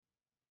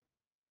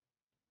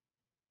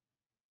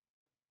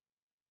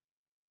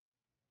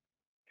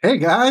Hey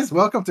guys,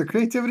 welcome to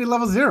Creativity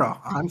Level Zero.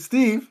 I'm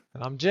Steve,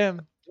 And I'm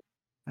Jim.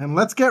 and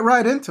let's get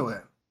right into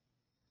it.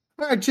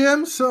 All right,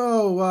 Jim.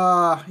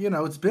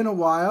 It's been a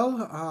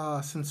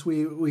while since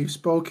we've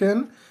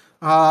spoken.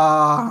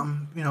 A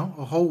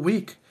whole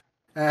week,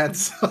 and It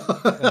has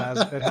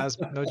so it has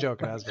no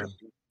joke, it has been.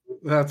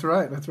 that's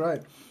right, that's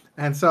right.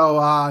 And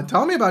so,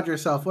 tell me about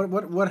yourself.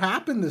 What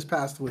happened this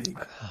past week?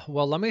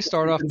 Well, let me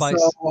start off And by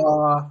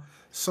so,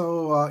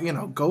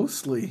 s-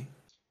 ghostly.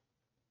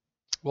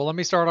 well, let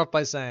me start off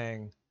by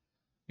saying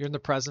you're in the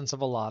presence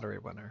of a lottery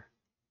winner.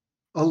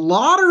 A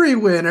lottery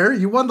winner?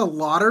 You won the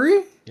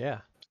lottery? Yeah.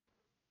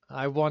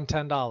 I won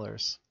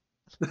 $10.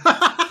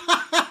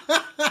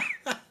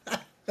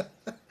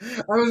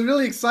 I was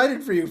really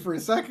excited for you for a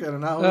second,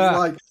 and I was Ah.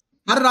 like,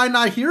 how did I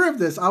not hear of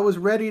this? I was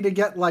ready to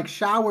get like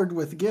showered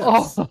with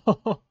gifts.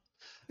 Oh.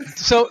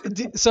 So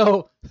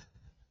so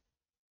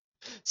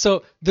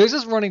so there's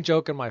this running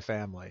joke in my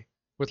family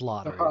with Uh-huh.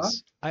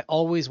 lotteries. I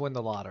always win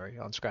the lottery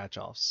on scratch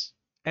offs.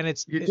 And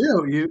You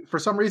do. You for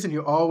some reason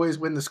you always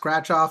win the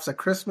scratch offs at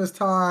Christmas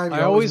time. I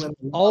You always always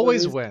win the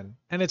always lotteries. win.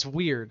 And it's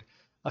weird.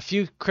 A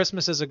few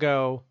Christmases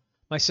ago,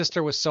 my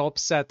sister was so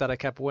upset that I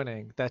kept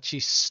winning that she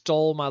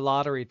stole my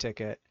lottery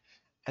ticket.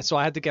 And so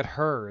I had to get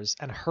hers,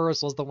 and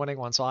hers was the winning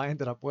one, so I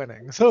ended up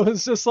winning. So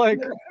it's just like,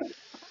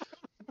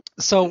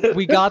 so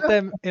we got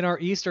them in our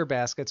Easter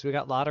baskets. We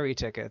got lottery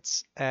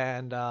tickets,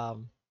 and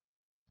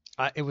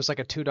it was like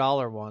a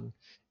 $2 one,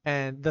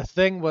 and the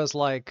thing was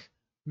like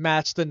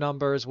match the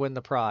numbers, win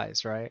the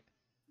prize, right?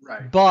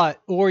 Right.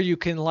 But or you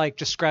can like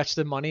just scratch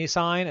the money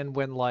sign and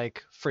win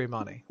like free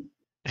money.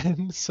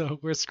 And so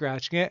we're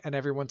scratching it, and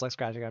everyone's like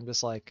scratching it. I'm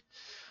just like,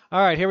 all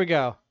right, here we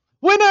go,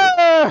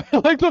 winner!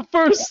 Like the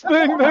first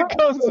thing that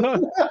comes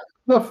up.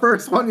 The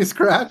first one you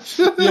scratch.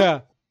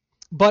 Yeah.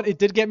 But it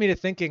did get me to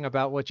thinking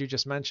about what you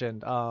just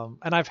mentioned. And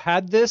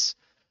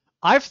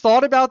I've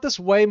thought about this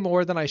way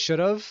more than I should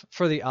have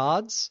for the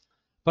odds,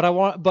 but I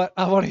want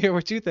to hear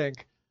what you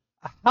think.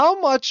 How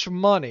much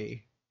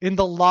money in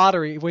the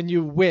lottery when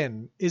you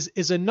win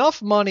is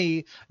enough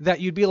money that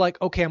you'd be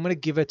like, okay, I'm going to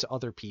give it to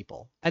other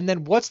people. And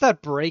then what's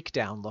that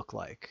breakdown look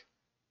like?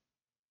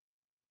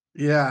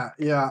 Yeah,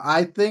 yeah.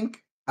 I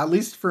think at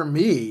least for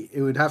me,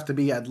 it would have to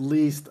be at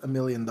least $1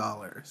 million.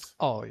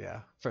 Oh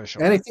yeah, for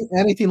sure.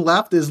 Anything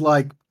left is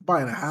like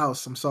buying a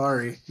house. I'm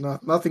sorry. No,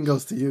 nothing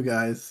goes to you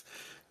guys.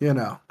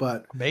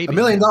 But a Maybe,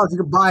 million yeah. dollars you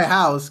can buy a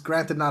house,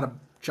 granted not a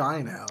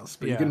giant house,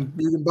 but you Yeah. can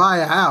you can buy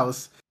a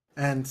house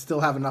and still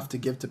have enough to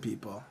give to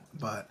people.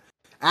 But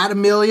at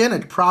 1 million,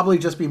 it'd probably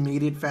just be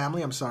immediate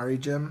family. I'm sorry,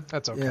 Jim.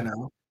 That's You okay.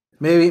 know.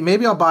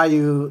 Maybe I'll buy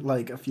you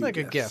like a few Like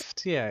a gifts.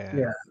 gift. Yeah,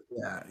 yeah,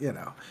 Yeah,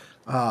 yeah.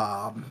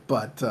 yeah. Um,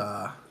 but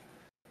uh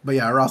but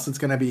yeah, or else it's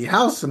gonna be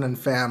house and then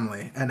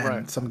family and Right.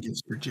 then some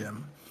gifts for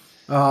Jim.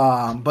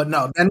 But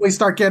no, then we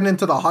start getting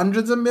into the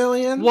hundreds of Well,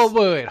 millions.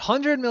 wait.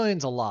 100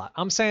 million's a lot.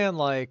 I'm saying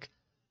like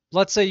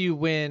let's say you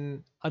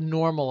win a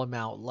normal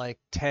amount like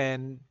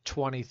 10,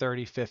 20,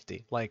 30,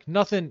 50. Like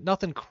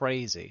nothing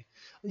crazy.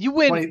 You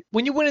win 20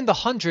 when you win in the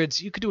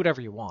hundreds, you could do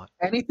whatever you want.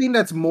 anything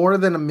that's more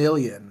than 1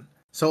 million.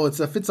 So it's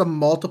if it's a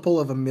multiple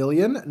of 1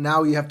 million,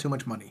 now you have too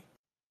much money.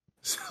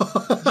 So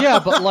Yeah,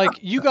 but like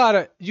you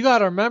gotta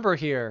remember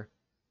here,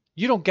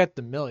 you don't get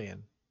the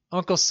million.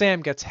 Uncle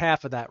Sam gets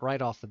half of that right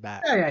off the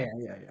bat. yeah.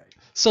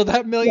 So that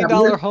Yeah, million but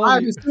dollar home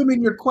I'm you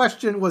assuming your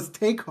question was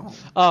take home.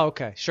 Oh,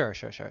 okay. Sure.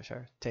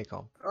 Take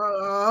home.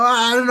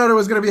 I don't know there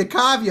was going to be a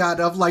caveat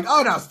of like,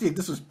 oh no, Steve,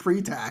 this was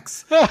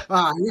pre-tax. You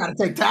got to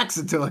take tax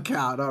into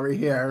account over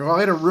here. Well,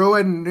 it'll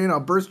ruin,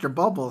 burst your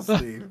bubble,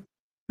 Steve.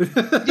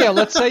 Yeah,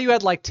 let's say you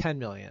had like 10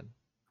 million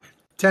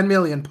 10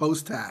 million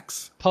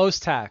post-tax.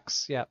 post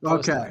tax. Yeah,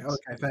 post Okay, tax.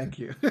 okay, thank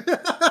you.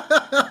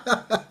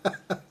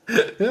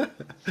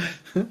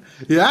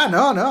 Yeah,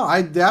 no.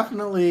 I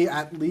definitely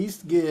at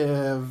least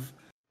give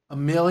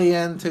 1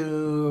 million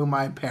to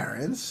my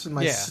parents,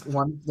 Yeah.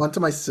 one to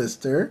my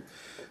sister,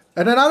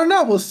 and then I don't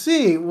know. We'll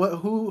see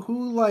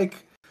who like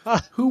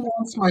who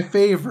wants my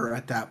favor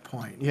at that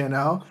point.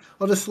 I'll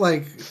just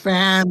like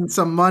fan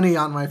some money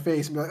on my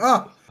face and be like,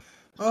 oh,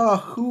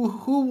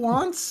 who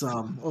wants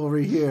some over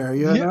here?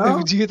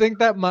 Yeah, do you think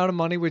that amount of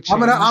money would I'm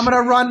gonna I'm change?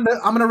 gonna run the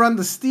I'm gonna run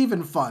the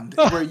Stephen Fund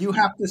where you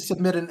have to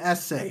submit an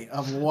essay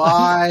of An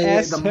why the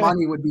essay.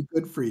 money would be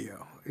good for you.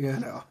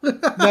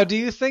 Now, do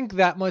you think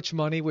that much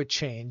money would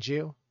change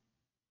you?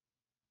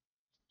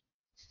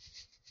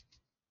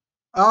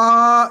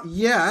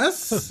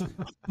 Yes,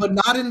 but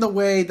not in the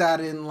way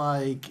that in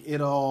like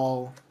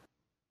it'll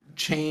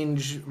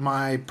change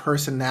my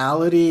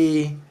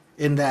personality.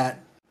 In that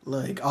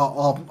like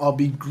I'll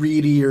be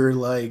greedy or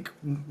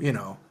you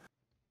know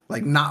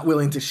like not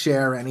willing to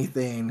share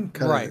anything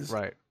Right, because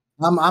right.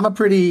 I'm a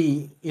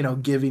pretty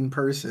giving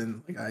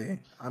person. Like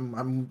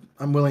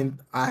I'm willing.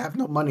 I have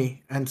no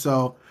money, and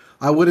so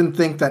I wouldn't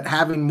think that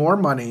having more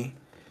money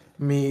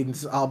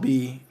means I'll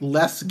be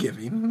less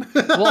giving.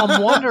 Well,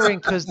 I'm wondering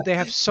because they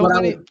have so But I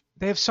many would.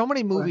 they have so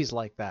many movies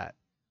like that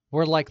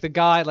where like the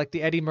guy like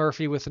the Eddie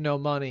Murphy with no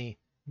money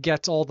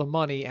gets all the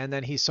money and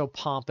then he's so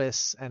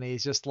pompous and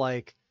he's just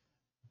like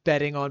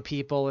betting on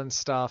people and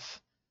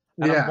stuff.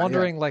 And I'm Yeah, yeah.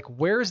 wondering, like,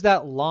 where's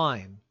that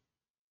line?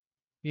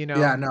 You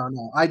Yeah, know?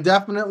 no. I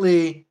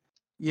definitely,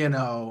 you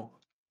know,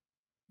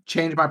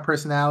 change my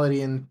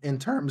personality in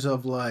terms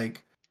of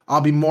like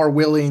I'll be more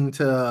willing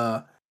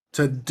to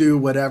do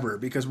whatever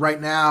because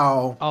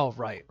Oh,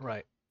 right,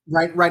 right,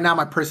 right now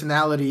my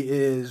personality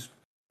is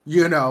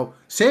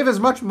save as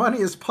much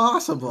money as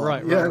possible,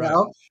 right, right,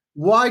 right,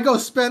 why go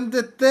spend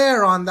it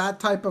there on that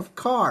type of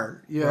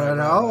car, right,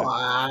 right,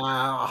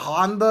 right,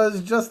 Honda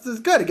is just as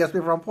good, it gets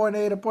me from point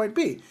A to point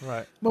B.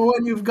 right. But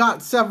when you've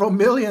got several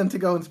million to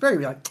go and spare,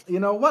 you're like, you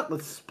know what,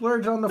 let's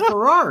splurge on the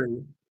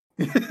Ferrari.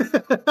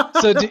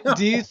 So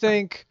do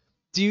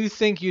you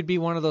think you'd be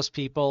one of those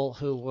people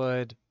who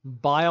would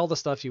buy all the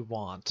stuff you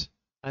want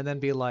and then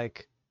be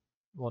like,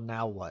 well,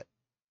 now what?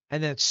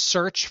 And then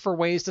search for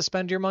ways to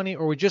spend your money,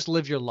 or would you just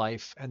live your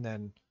life and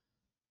then,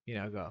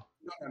 go?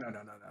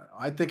 No.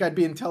 I think I'd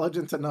be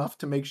intelligent enough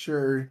to make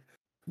sure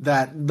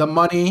that the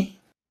money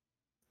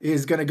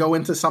is going to go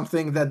into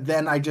something that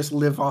then I just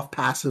live off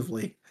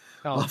passively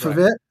Oh, off of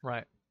right, it.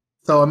 right,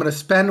 So I'm going to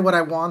spend what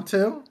I want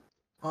to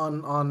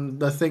on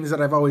the things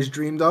that I've always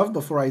dreamed of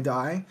before I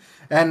die,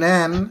 and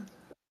then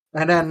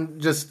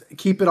just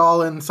keep it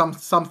all in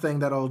something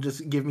that'll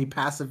just give me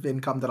passive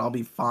income that I'll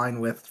be fine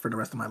with for the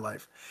rest of my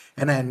life.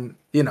 And then,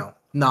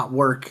 not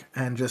work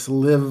and just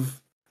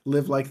live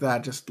like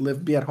that, just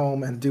be at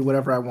home and do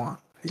whatever I want.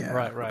 Yeah.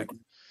 right, right.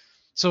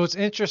 So it's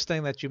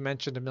interesting that you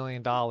mentioned $1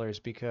 million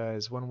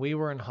because when we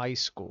were in high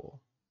school,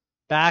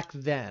 back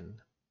then,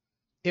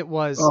 it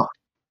was Oh,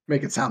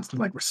 make it sound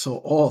like we're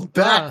so old.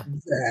 Back uh,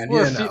 then,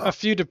 we're a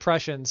few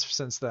depressions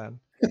since then.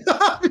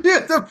 I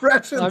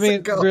depressions mean,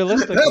 ago. That's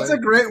realistically, a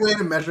great way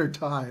to measure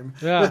time.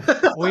 yeah,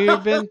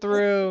 we've been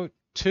through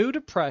two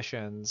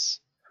depressions,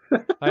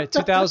 right?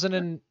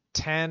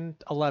 2010,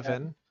 Yeah.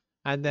 11,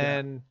 and Yeah.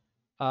 then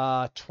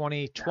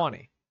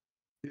 2020.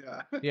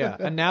 Yeah. Yeah,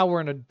 and now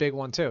we're in a big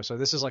one too. So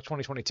this is like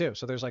 2022.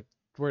 So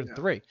we're in Yeah.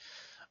 three.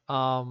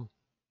 Um,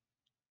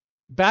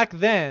 Back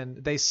then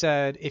they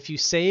said if you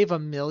save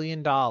 $1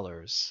 million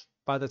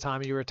by the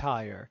time you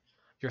retire,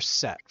 you're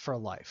set for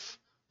life.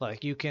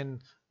 Like you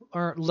can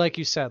earn, like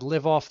you said,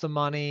 live off the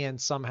money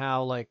and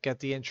somehow like get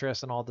the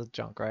interest and all the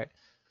junk, right?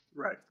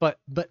 Right. But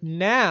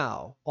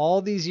now, all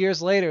these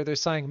years later, they're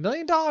saying $1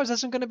 million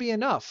isn't going to be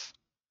enough.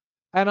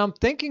 And I'm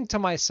thinking to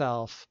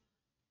myself,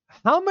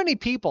 how many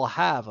people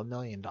have $1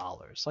 million?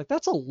 Like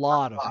that's a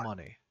lot of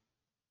money.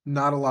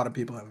 Not a lot of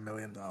people have $1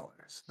 million. No,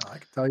 I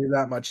can tell you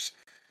that much.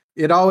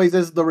 It always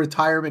is the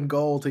retirement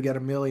goal to get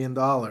 $1 million,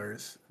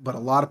 but a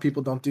lot of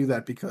people don't do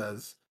that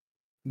because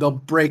they'll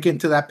break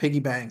into that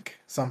piggy bank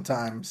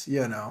sometimes.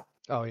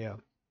 Oh yeah.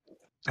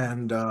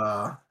 And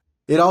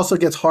it also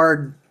gets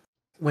hard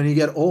when you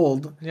get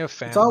old. You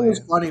have It's always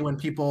family. funny when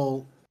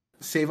people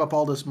save up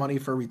all this money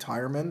for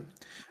retirement.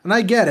 And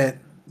I get it.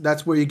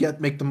 That's where you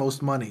make the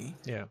most money.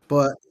 Yeah,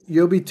 But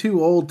you'll be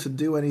too old to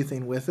do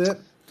anything with it.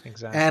 And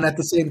exactly. at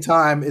the same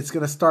time, it's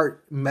going to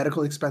start,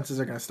 medical expenses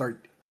are going to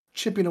start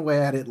chipping away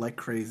at it like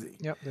crazy.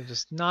 Yep, they're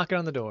just knocking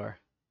on the door.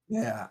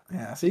 Yeah,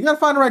 yeah. So you got to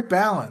find the right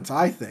balance,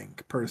 I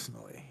think,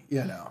 personally,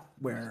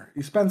 where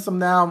you spend some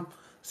now,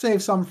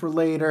 save some for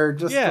later,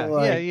 just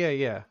to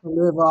Yeah.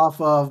 live off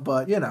of,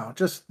 but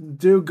just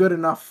do good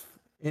enough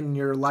in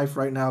your life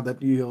right now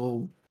that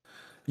you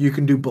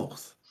can do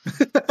both.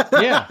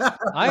 Yeah,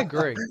 I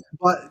agree.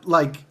 But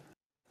like,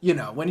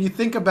 when you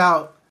think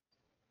about,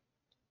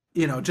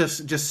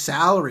 just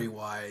salary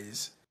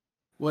wise,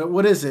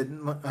 what is it?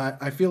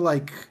 I feel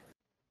like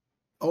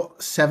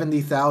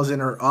 70,000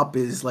 or up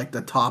is like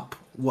the top,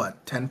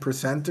 what,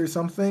 10% or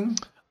something?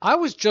 I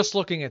was just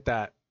looking at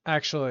that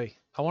actually.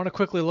 I want to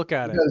quickly look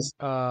at it. Because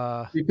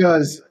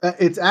because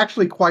it's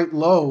actually quite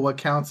low. What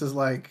counts as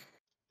like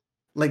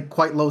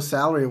quite low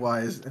salary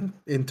wise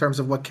in terms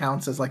of what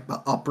counts as like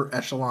the upper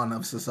echelon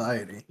of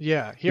society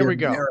Yeah, here here we in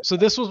go. America. So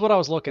this was what I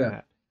was looking Yeah.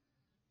 at.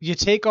 You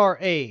take our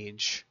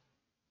age,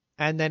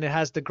 and then it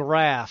has the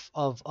graph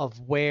of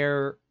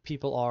where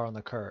people are on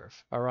the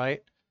curve. All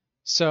right.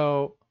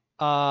 So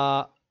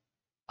I'm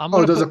Oh,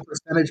 gonna does a put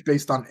percentage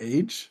based on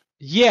age?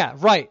 yeah,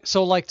 right.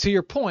 So like to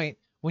your point,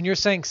 when you're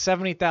saying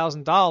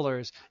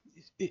 $70,000,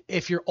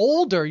 if you're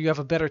older, you have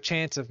a better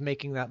chance of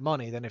making that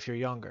money than if you're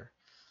younger.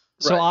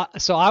 So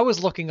Right. I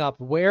was looking up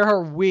where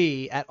are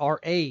we at our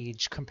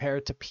age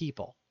compared to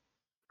people.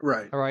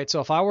 Right. All right. So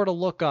if I were to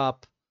look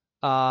up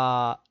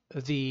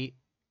the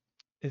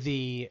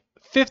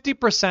 50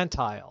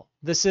 percentile,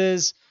 this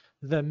is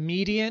the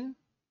median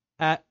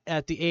at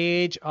the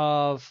age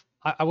of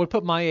I would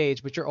put my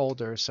age, but you're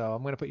older, so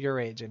I'm going to put your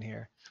age in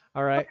here.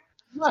 All right.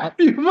 A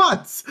few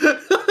months.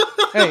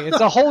 Hey, it's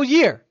a whole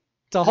year.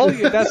 It's a whole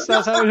year. That's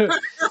how we do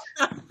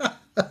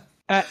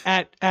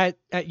it.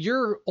 At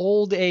your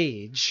old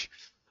age,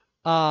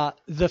 the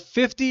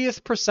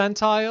 50th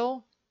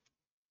percentile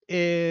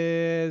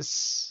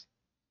is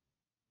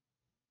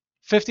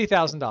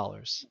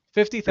 $50,000.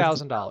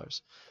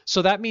 $50,000.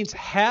 So that means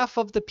half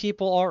of the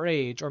people our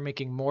age are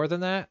making more than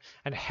that,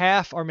 and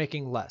half are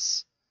making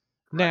less.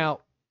 Right.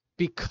 Now,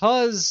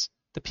 because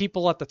the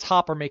people at the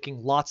top are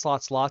making lots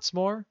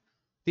more,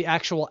 the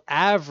actual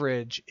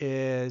average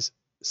is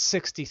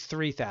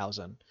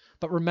 63,000.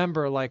 But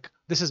remember, like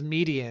this is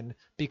median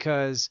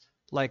because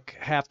like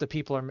half the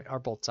people are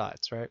both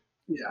sides, right?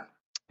 Yeah.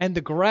 And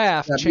the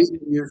graph That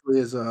usually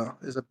is a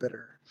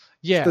better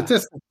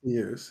statistic to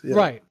use. Yeah.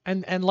 Right.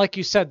 And like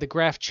you said, the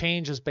graph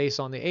changes based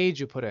on the age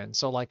you put in.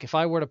 So like if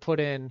I were to put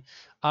in,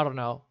 I don't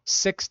know,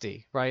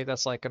 60, right?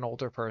 That's like an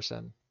older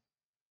person,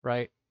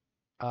 right?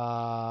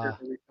 The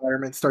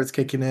retirement starts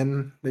kicking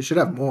in. They should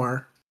have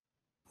more.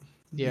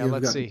 Yeah,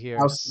 let's see here.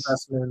 House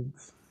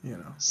investments,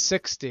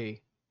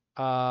 60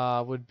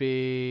 would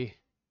be,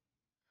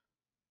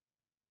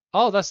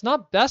 oh, that's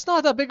not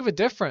that big of a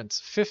difference.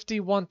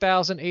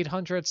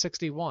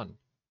 51,861.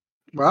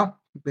 Well,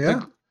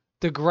 yeah.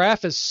 The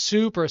graph is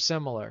super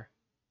similar.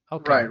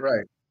 Okay.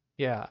 Right.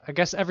 Yeah, I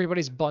guess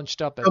everybody's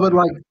bunched up. But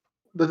like,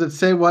 does it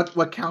say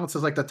what counts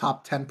as like the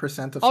top 10% of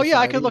society? Oh yeah,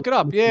 I could look it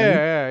up.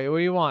 Yeah. What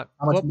do you want?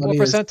 What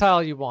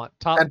percentile you want?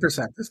 Top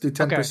 10%. Let's do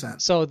 10%. Okay.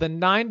 So the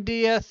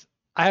 90th,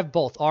 I have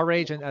both our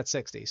age and at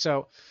 60.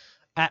 So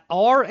at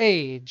our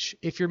age,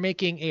 if you're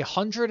making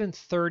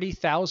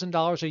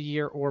 $130,000 a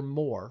year or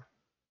more,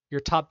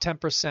 your top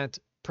 10%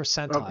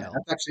 percentile.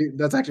 Okay.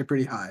 That's actually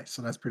pretty high.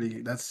 So that's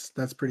pretty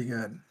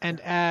good.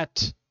 And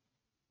at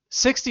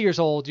 60 years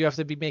old, you have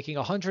to be making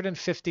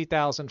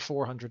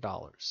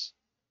 $150,400.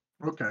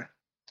 Okay.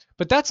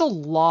 But that's a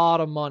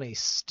lot of money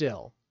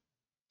still.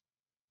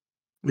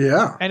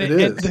 Yeah. And it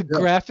is. The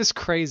graph is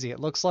crazy. It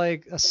looks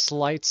like a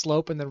slight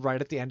slope, and then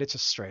right at the end, it's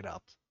just straight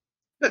up.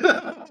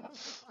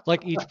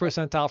 Like each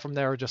percentile from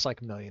there are just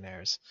like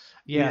millionaires.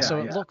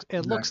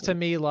 It looks to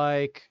me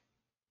like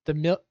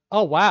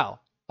oh wow.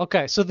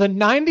 Okay, so the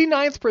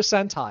 99th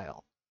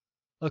percentile.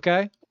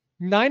 Okay?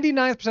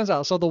 99th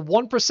percentile. So the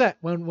 1%,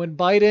 when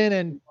Biden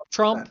and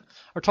Trump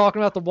are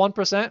talking about the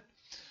 1%,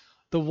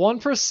 the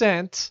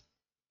 1%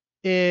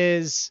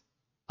 is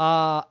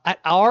at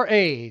our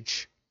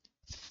age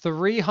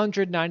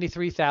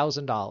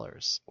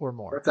 $393,000 or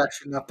more. That's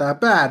actually not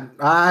that bad.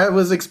 I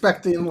was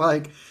expecting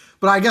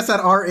but I guess at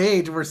our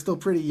age we're still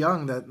pretty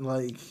young. That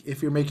like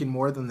if you're making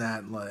more than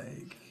that,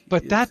 like.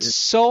 But that's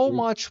so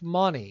much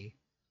money.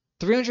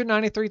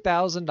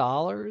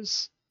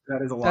 $393,000.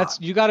 That is a lot.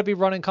 You got to be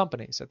running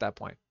companies at that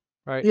point,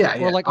 right? Yeah.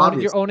 Or like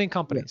you're owning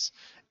companies.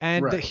 Yeah.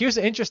 And here's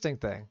the interesting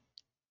thing: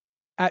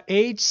 at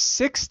age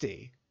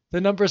 60,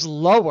 the number's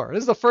lower.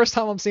 This is the first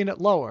time I'm seeing it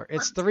lower.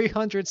 It's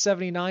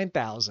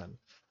 379,000.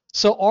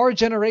 So our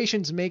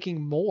generation's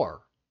making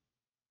more,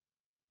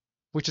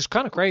 which is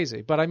kind of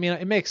crazy. But I mean,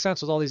 it makes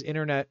sense with all these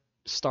internet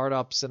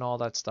startups and all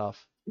that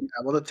stuff. Yeah,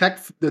 well,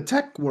 the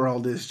tech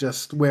world is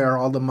just where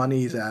all the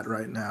money's at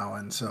right now,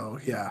 and so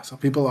so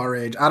people our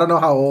age. I don't know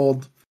how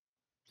old,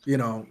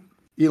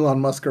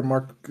 Elon Musk or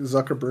Mark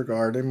Zuckerberg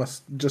are. They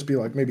must just be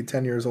like maybe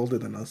 10 years older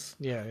than us.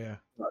 Yeah.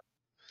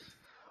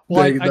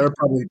 Well, they're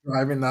probably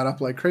driving that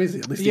up like crazy.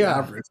 At least the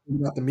average,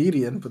 not the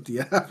median, but the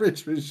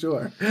average for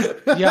sure.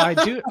 Yeah,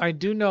 I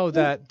do know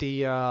that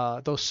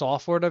the those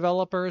software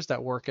developers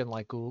that work in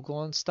like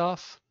Google and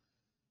stuff,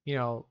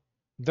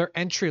 their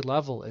entry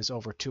level is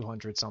over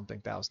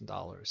 $200-something thousand.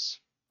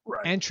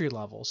 Right. Entry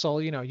level. So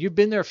you've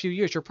been there a few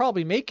years. You're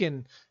probably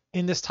making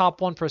in this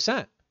top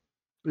 1%.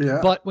 Yeah.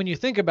 But when you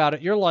think about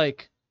it, you're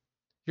like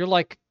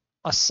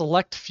a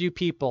select few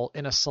people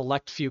in a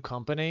select few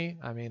company.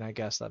 I mean, I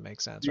guess that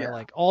makes sense, right?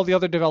 Like all the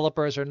other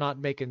developers are not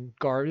making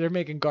garbage. They're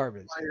making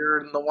garbage. You're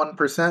in the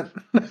 1%.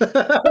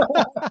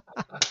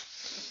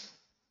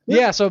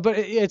 Yeah. So, but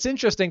it's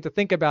interesting to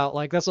think about,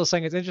 like, that's what I was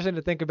saying. It's interesting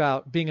to think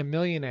about being a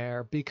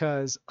millionaire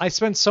because I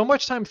spend so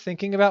much time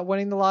thinking about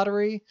winning the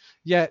lottery,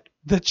 yet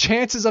the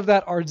chances of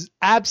that are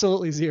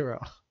absolutely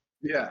zero.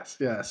 Yes,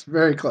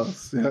 very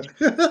close. Yeah.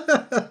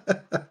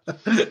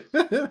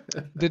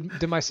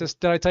 Did my sister?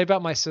 Did I tell you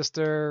about my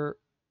sister?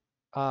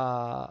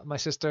 My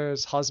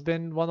sister's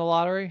husband won the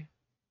lottery.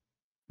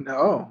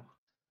 No.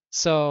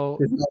 So.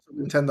 Did he also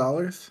win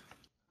 $10?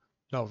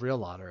 No, real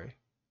lottery.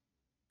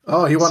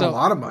 Oh, he won a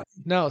lot of money.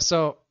 No,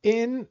 so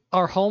in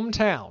our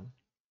hometown,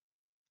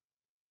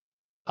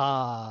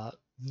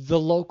 the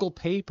local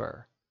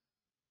paper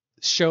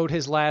showed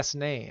his last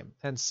name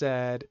and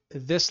said,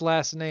 this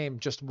last name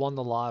just won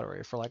the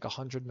lottery for like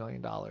 $100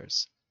 million.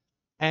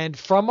 And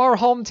from our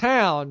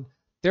hometown,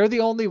 they're the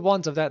only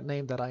ones of that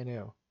name that I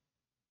knew.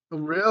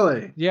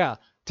 Really? Yeah.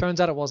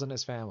 Turns out it wasn't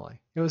his family.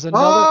 It was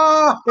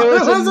another.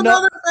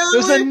 It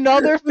was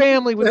another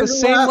family with the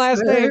same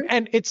last name,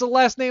 and it's a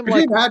last name. Can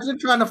you imagine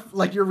trying to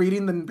you're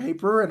reading the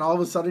paper, and all of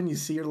a sudden you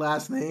see your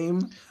last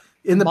name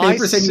in the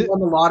paper saying you won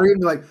the lottery, and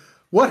you're like,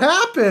 "What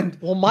happened?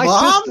 Well,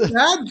 Mom, Dad, did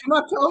you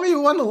not tell me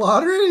you won the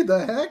lottery?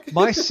 The heck?"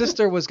 My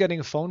sister was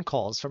getting phone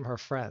calls from her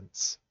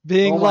friends,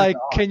 being like,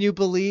 God. "Can you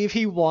believe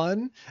he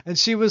won?" And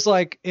she was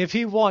like, "If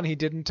he won, he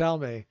didn't tell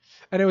me."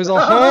 And it was a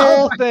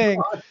whole thing.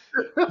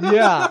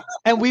 Yeah.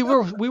 And we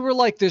were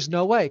like, there's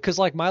no way. Cause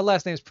like my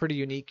last name's pretty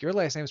unique. Your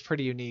last name's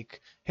pretty unique.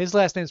 His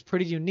last name's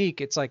pretty unique.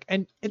 It's like,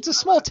 and it's a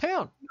small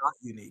town. Not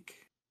unique.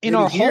 In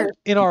our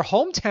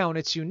hometown,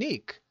 it's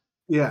unique.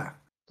 Yeah.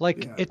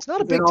 Like it's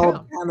not a big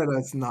town. Canada,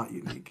 it's not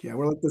unique. Yeah.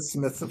 We're like the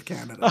Smiths of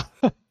Canada.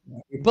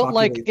 But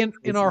like population.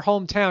 in our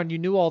hometown, you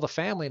knew all the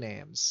family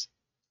names.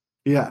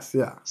 Yes,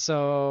 yeah.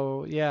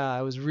 So yeah,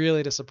 it was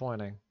really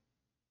disappointing.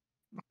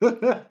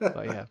 But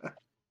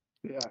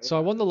yeah. So I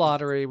won the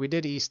lottery. We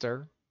did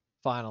Easter,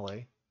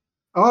 finally.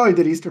 Oh, you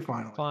did Easter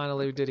finally.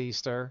 Finally, we did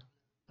Easter,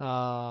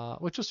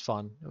 which was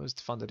fun. It was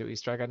fun to do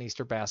Easter. I got an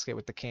Easter basket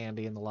with the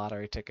candy and the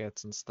lottery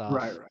tickets and stuff.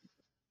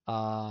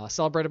 Right.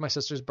 Celebrated my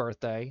sister's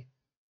birthday.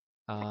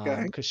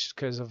 Okay.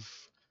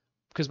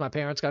 Because my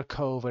parents got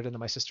COVID and then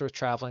my sister was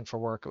traveling for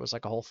work. It was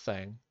like a whole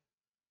thing.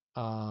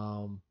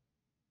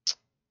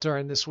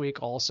 During this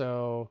week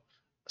also,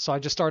 so I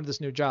just started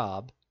this new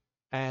job,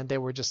 and they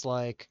were just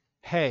like,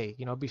 "Hey,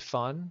 it'd be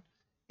fun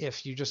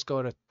if you just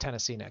go to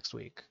Tennessee next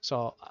week."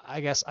 So I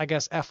guess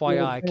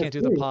FYI, I can't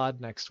do the pod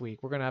next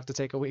week. We're gonna have to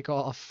take a week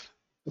off.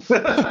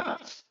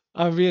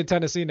 I'll be in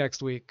Tennessee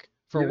next week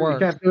for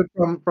work. You can't do it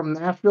from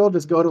Nashville.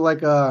 Just go to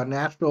like a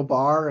Nashville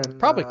bar and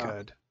probably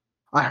could.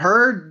 I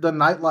heard the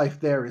nightlife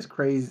there is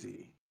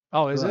crazy.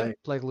 Oh, is it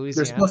like Louisiana?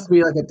 There's supposed to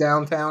be like a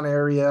downtown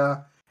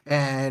area,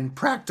 and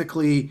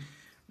practically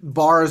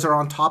bars are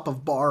on top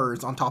of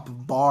bars,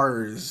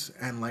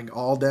 and like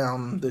all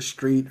down the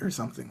street or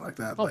something like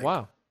that. Oh,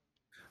 wow.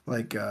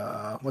 Like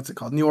what's it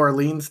called? New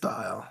Orleans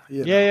style.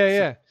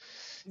 Yeah.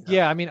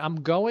 I mean, I'm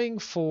going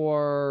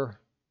for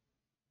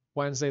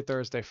Wednesday,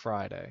 Thursday,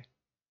 Friday.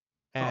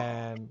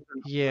 And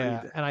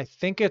and I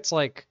think it's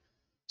like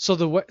so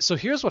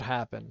here's what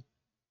happened.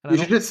 And you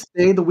should just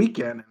stay the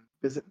weekend and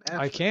visit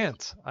Nashville. I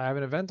can't. I have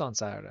an event on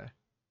Saturday.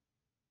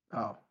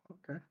 Oh,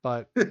 okay.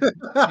 But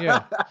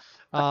yeah.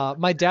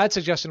 My dad's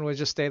suggestion was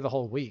just stay the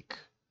whole week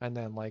and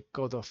then like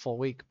go the full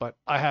week. But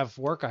I have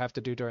work I have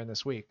to do during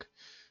this week.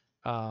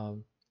 But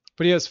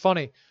yeah, it's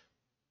funny.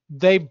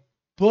 They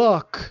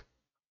book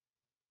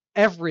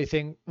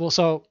everything. Well,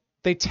 so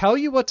they tell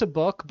you what to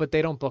book, but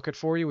they don't book it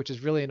for you, which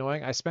is really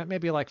annoying. I spent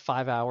maybe like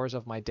 5 hours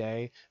of my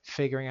day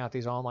figuring out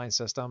these online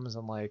systems,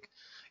 and like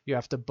you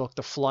have to book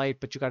the flight,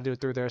 but you got to do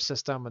it through their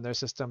system, and their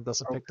system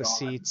doesn't pick the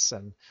seats.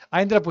 And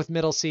I ended up with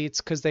middle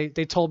seats because they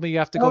told me you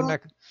have to go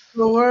next.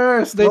 The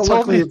worst. They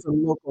told me it's a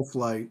local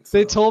flight.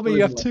 They told me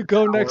you have to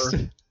go next.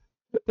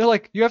 They're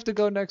like, you have to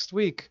go next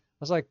week.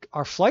 I was like,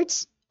 are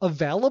flights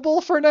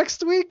available for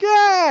next week?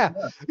 Yeah.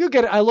 You'll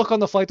get it. I look on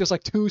the flight. There's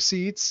like 2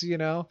 seats,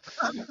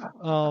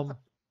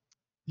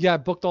 Yeah, I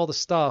booked all the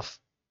stuff.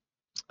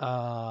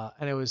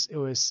 And it was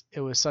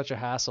such a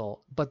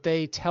hassle. But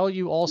they tell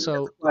you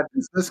also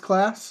business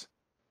class?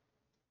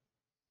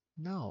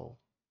 No.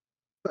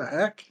 The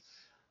heck?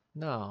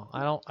 No,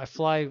 I don't. I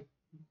fly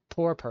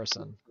poor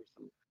person.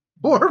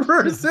 Poor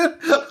person?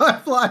 I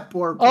fly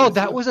poor person. Oh,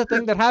 that was a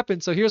thing that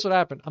happened. So here's what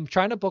happened. I'm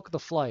trying to book the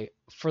flight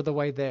for the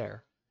way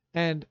there.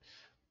 And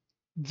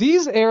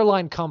these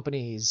airline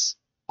companies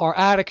are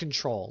out of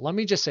control. Let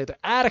me just say they're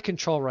out of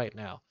control right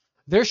now.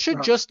 There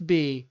should just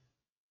be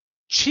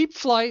cheap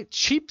flight,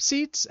 cheap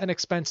seats, and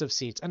expensive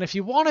seats. And if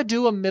you want to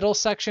do a middle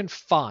section,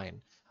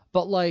 fine.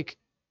 But like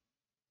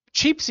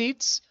cheap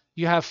seats,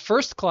 you have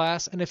first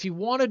class. And if you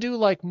want to do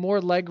like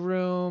more leg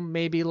room,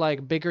 maybe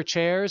like bigger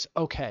chairs,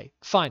 okay,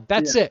 fine.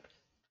 That's it.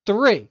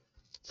 3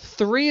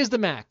 is the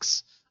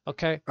max.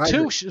 Okay.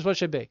 2 is what it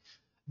should be.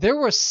 There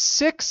were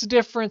 6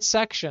 different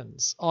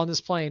sections on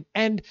this plane.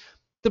 And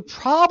the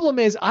problem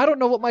is I don't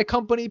know what my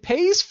company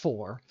pays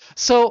for.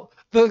 So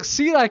the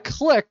seat I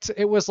clicked,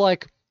 it was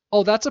like,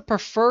 oh, that's a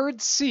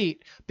preferred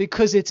seat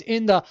because it's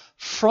in the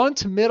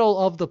front middle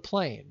of the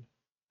plane.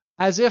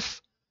 As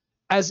if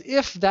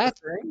that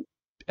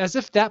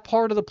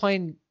part of the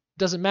plane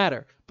doesn't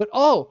matter. But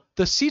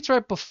the seats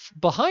right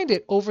behind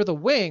it over the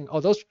wing,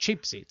 those are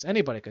cheap seats.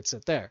 Anybody could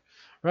sit there,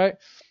 right?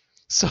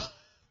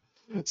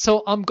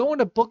 So I'm going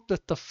to book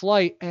the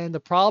flight, and the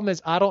problem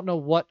is I don't know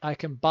what I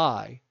can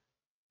buy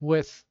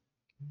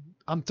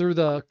I'm through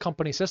the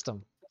company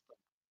system.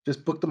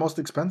 Just book the most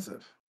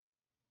expensive.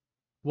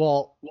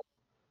 Well,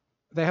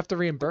 they have to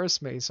reimburse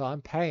me, so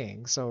I'm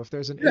paying. So if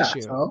there's an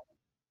issue.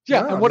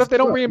 And what if they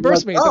don't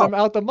reimburse me? Then I'm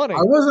out the money.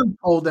 I wasn't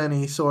told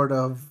any sort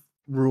of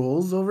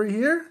rules over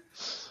here.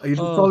 You just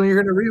told me you're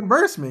going to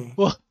reimburse me.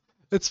 Well,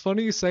 it's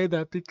funny you say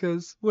that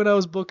because when I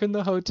was booking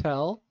the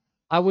hotel,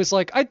 I was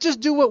like, I just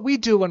do what we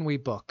do when we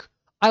book.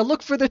 I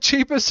look for the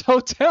cheapest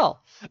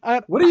hotel.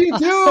 What are you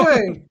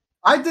doing?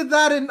 I did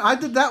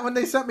that when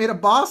they sent me to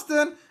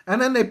Boston, and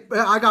then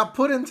I got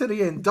put into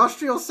the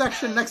industrial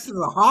section next to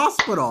the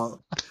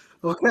hospital.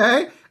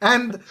 Okay?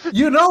 And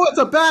it's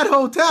a bad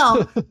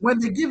hotel when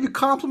they give you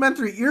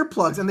complimentary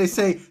earplugs and they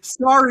say,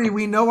 sorry,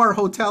 we know our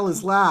hotel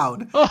is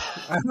loud. And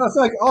I was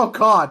like, oh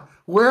God,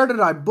 where did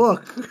I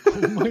book?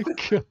 Oh my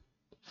God.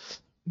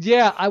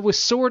 Yeah, I was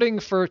sorting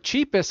for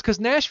cheapest because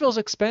Nashville's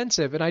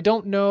expensive and I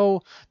don't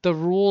know the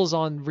rules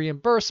on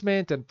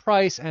reimbursement and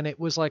price. And it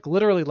was like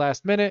literally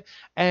last minute.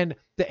 And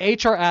the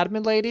HR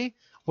admin lady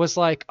was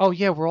like, oh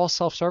yeah, we're all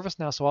self-service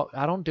now. So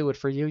I don't do it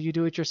for you. You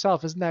do it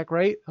yourself. Isn't that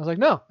great? I was like,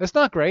 no, it's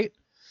not great.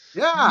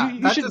 Yeah,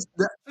 you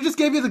just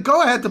gave you the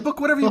go-ahead to book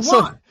whatever you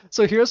want.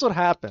 So here's what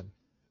happened.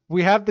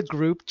 We have the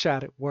group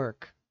chat at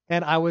work.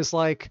 And I was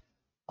like,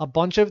 a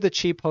bunch of the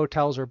cheap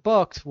hotels are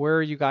booked. Where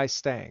are you guys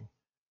staying?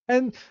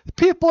 And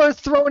people are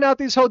throwing out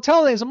these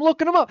hotel names. I'm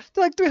looking them up.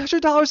 They're like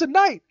 $300 a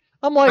night.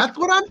 I'm like, that's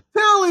what I'm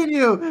telling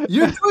you.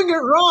 You're doing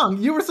it wrong.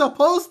 You were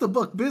supposed to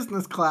book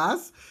business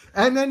class,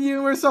 and then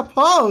you were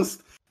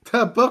supposed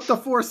to book the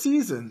Four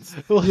Seasons.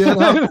 You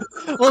know?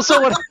 Well, so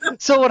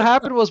what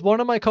happened was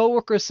one of my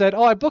coworkers said,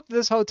 "Oh, I booked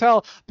this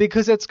hotel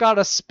because it's got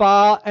a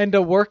spa and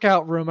a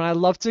workout room, and I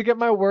love to get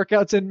my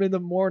workouts in the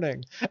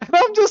morning." And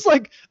I'm just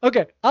like,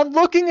 okay, I'm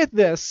looking at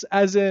this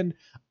as in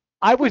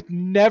I would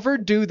never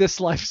do this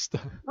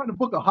lifestyle. I'm trying to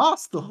book a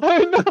hostel.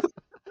 I know.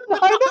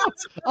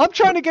 I'm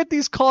trying to get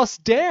these costs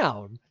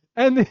down.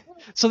 And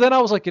so then I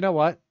was like, you know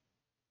what?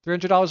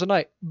 $300 a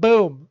night.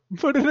 Boom.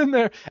 Put it in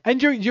there.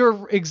 And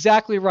you're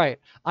exactly right.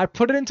 I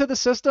put it into the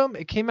system.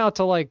 It came out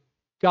to like,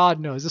 God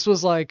knows. This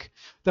was like,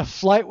 the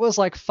flight was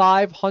like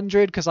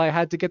 $500 because I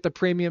had to get the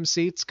premium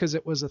seats because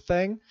it was a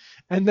thing.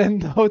 And then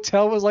the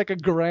hotel was like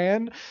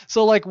 $1,000.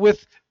 So like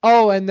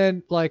and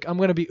then like I'm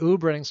going to be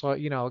Ubering. So,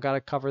 I got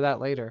to cover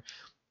that later.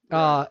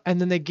 And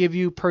then they give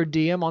you per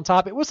diem on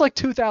top. It was like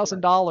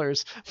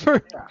 $2,000 for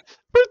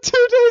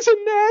 2 days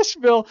in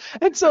Nashville.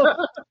 And so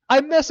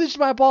I messaged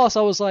my boss.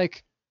 I was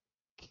like,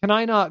 can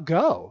I not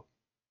go?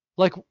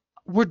 Like,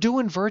 we're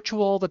doing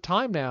virtual all the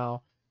time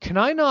now. Can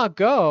I not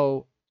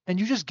go? And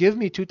you just give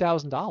me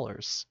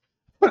 $2,000.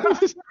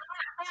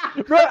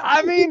 Right?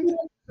 I mean,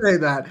 say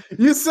that.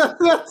 You said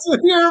that to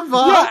your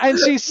boss. Yeah, and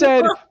she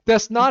said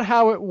that's not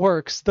how it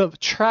works. The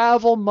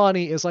travel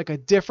money is like a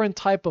different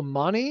type of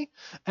money,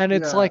 and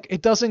it's like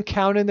it doesn't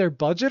count in their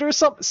budget or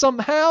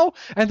somehow.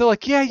 And they're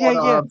like, yeah.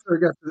 I'm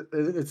sure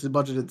it's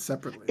budgeted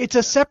separately. It's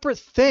a separate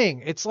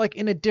thing. It's like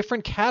in a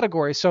different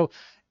category. So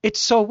it's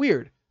so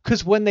weird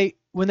because when they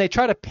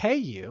try to pay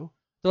you,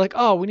 they're like,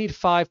 oh, we need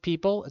 5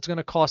 people. It's going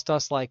to cost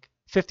us like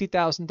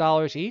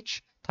 $50,000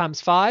 each.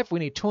 Times 5, we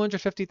need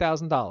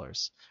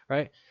 $250,000,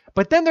 right?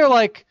 But then they're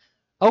like,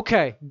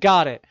 okay,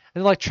 got it.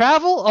 And they're like,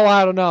 travel? Oh,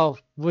 I don't know.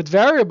 With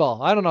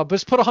variable, I don't know. But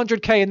just put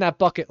 $100K in that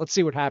bucket. Let's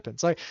see what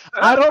happens. Like,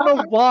 I don't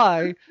know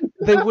why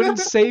they wouldn't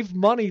save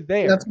money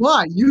there. That's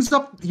why. Use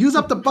up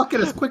the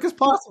bucket as quick as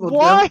possible.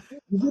 Why? Jim.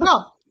 Use it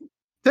up.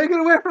 Take it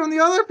away from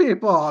the other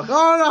people. Go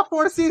on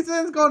Four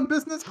Seasons. Go in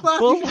business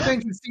class. You can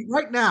change your seat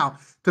right now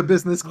to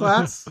business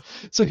class.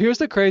 So here's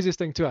the craziest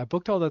thing too. I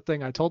booked all that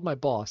thing. I told my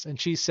boss,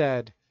 and she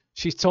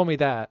told me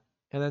that,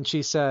 and then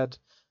she said,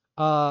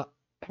 hey,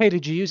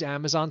 did you use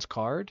Amazon's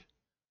card?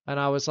 And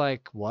I was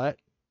like, what?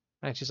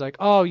 And she's like,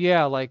 oh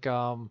yeah, like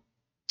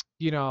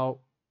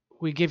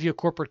we give you a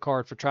corporate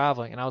card for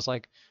traveling. And I was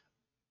like,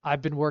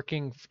 I've been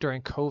working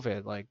during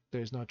COVID, like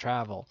there's no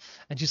travel.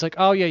 And she's like,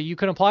 oh yeah, you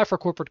can apply for a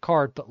corporate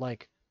card, but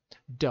like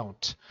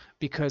don't,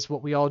 because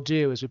what we all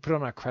do is we put it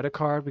on our credit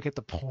card, we get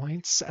the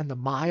points and the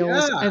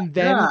miles, and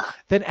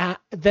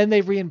then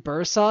they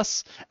reimburse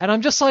us. And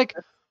I'm just like,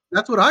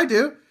 that's what I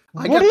do.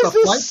 What is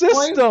this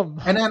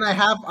system? And then I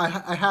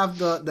have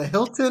the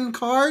Hilton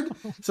card.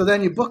 So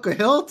then you book a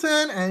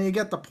Hilton and you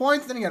get the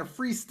points. Then you get a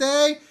free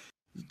stay.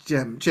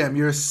 Jim,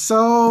 you're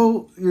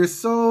so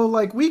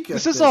like weak.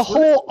 This is a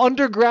whole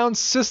underground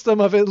system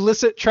of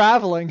illicit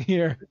traveling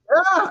here.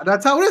 Yeah,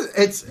 that's how it is.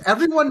 It's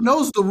everyone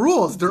knows the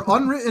rules. They're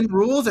unwritten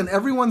rules, and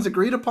everyone's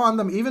agreed upon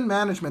them. Even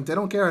management, they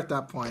don't care at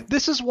that point.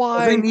 This is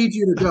why they need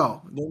you to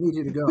go. They need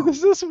you to go.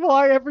 This is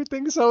why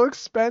everything's so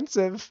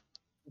expensive.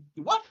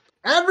 What?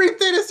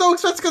 Everything is so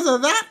expensive because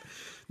of that?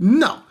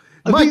 No.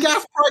 My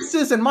gas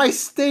prices and my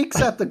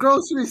steaks at the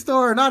grocery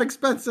store are not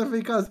expensive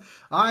because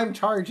I'm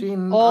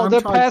charging. Oh,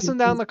 they're passing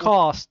down the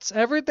costs.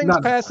 Everything's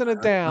passing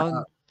it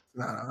down.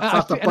 And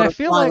I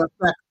feel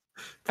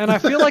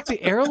like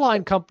the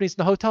airline companies and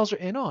the hotels are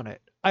in on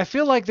it. I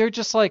feel like they're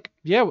just like,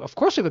 yeah, of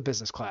course we have a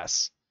business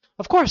class.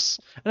 Of course.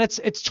 And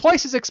it's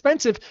twice as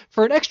expensive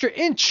for an extra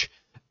inch.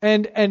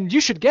 And you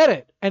should get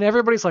it. And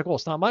everybody's like, well,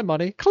 it's not my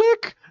money.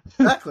 Click.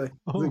 Exactly.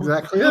 That's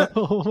exactly it.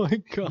 Oh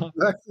my God.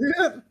 Exactly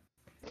it.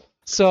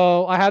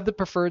 So I have the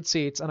preferred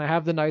seats and I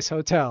have the nice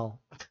hotel.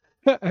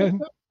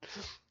 and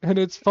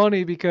it's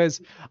funny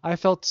because I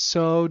felt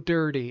so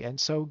dirty and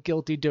so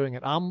guilty doing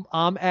it.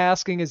 I'm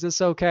asking, is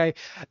this okay?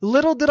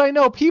 Little did I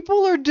know,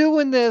 people are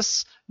doing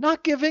this,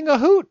 not giving a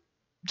hoot,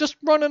 just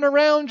running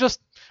around, just,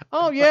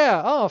 oh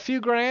yeah, a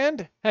few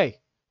grand. Hey,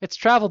 it's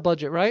travel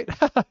budget, right?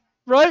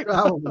 Right?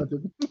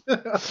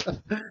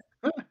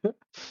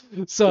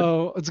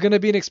 So it's going to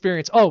be an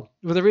experience. Oh,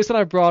 well, the reason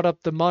I brought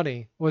up the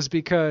money was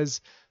because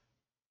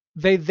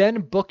they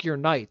then book your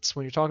nights.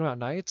 When you're talking about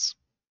nights,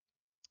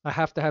 I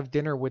have to have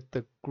dinner with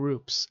the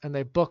groups and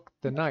they book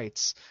the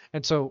nights.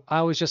 And so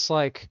I was just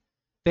like,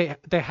 they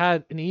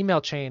had an email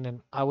chain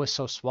and I was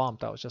so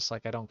swamped. I was just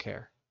like, I don't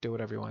care. Do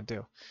whatever you want to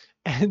do.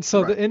 And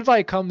so the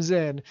invite comes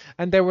in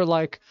and they were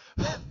like,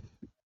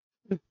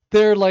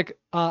 they're like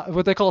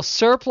what they call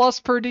surplus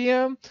per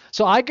diem.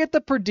 So I get the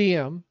per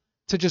diem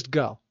to just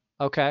go.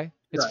 Okay.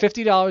 It's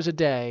 $50 a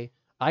day.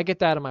 I get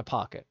that in my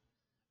pocket.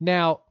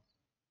 Now,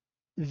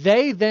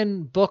 they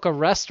then book a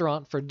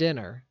restaurant for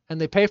dinner and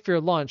they pay for your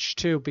lunch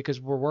too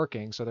because we're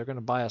working. So they're going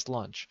to buy us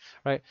lunch,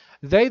 right?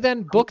 They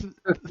then book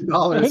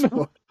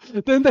 $50.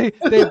 Then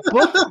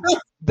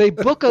they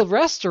book a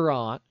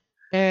restaurant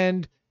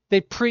and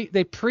they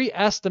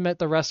pre-estimate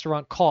the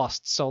restaurant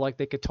costs, so like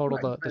they could total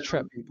Right, the depends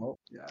trip. on people.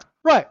 Yeah.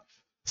 Right.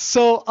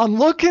 So I'm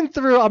looking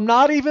through, I'm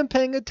not even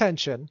paying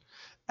attention,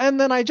 and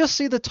then I just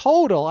see the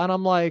total, and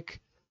I'm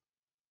like,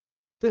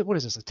 what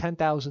is this, a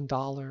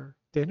 $10,000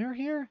 dinner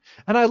here?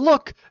 And I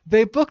look,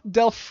 they booked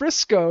Del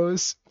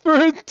Frisco's for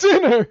a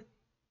dinner.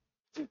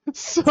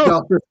 So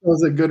Del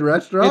Frisco's a good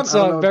restaurant. it's I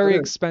don't a know if very it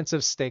is.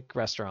 expensive steak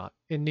restaurant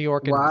in New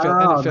York and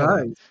Wow, in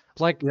Philly. nice.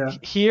 Like Yeah.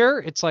 here,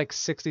 it's like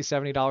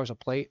 $60-$70 a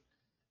plate,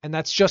 and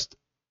that's just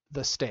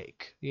the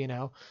steak, you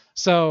know?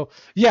 So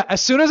yeah,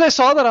 as soon as I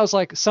saw that, I was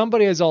like,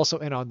 somebody is also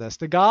in on this.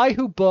 The guy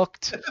who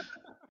booked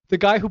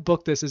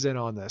this is in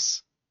on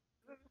this.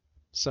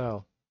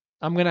 So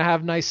I'm gonna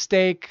have nice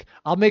steak.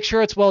 I'll make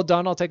sure it's well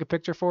done. I'll take a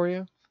picture for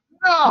you.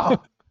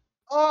 No.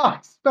 Oh,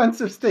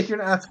 expensive steak. You're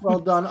gonna ask well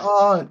done.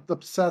 Oh, it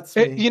upsets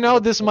me. You know,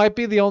 this might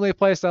be the only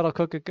place that'll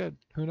cook it good.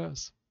 Who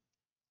knows?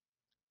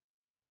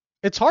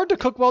 It's hard to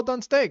cook well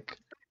done steak.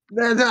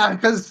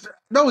 Because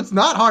no, it's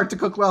not hard to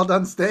cook well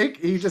done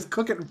steak. You just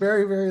cook it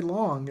very, very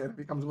long, and it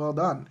becomes well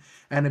done,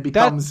 and it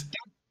becomes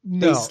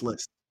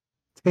tasteless.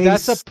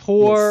 That's a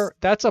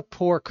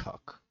poor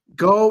cook.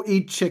 Go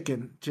eat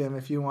chicken, Jim,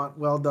 if you want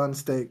well done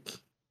steak.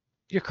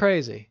 You're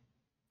crazy.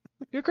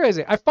 You're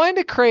crazy. I find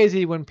it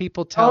crazy when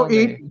people tell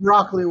me eat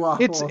broccoli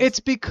waffles. It's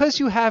because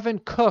you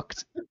haven't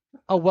cooked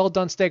a well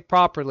done steak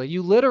properly.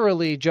 You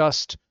literally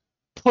just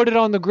put it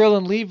on the grill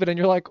and leave it, and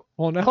you're like,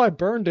 well, now I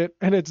burned it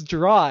and it's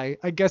dry.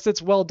 I guess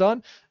it's well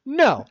done.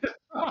 No.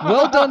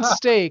 Well done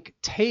steak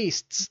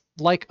tastes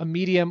like a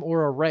medium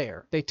or a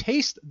rare. They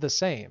taste the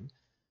same.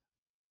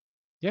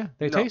 Yeah,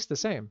 they taste the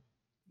same.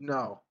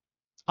 No.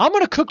 I'm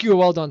going to cook you a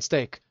well done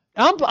steak.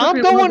 I'm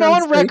going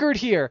on record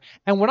here.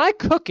 And when I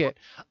cook it,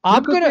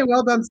 I'm going to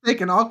well done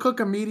steak, and I'll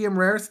cook a medium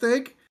rare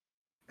steak,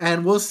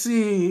 and we'll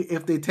see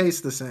if they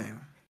taste the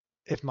same.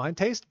 If mine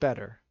tastes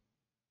better,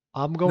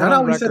 I'm going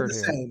on record we said the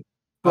here. Same,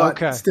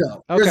 but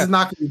still, yours is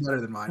not going to be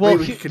better than mine. Well,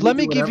 let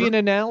me give you an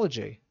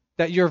analogy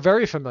that you're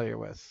very familiar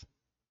with.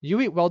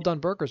 You eat well done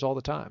burgers all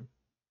the time.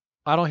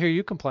 I don't hear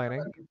you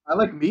complaining. I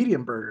like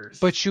medium burgers.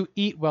 But you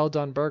eat well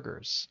done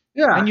burgers.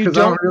 Yeah, and you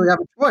don't really have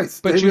a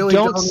choice. But you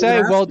don't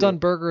say well done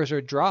burgers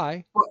are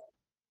dry.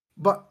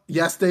 But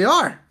yes, they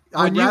are.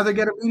 I'd rather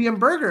get a medium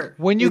burger.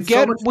 When you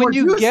get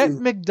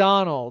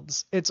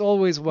McDonald's, it's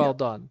always well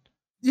done.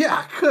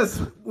 Yeah,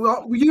 because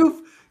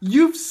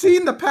you've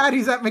seen the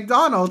patties at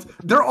McDonald's.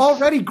 They're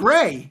already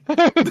gray.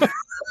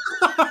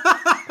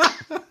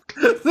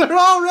 They're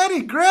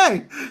already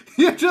gray.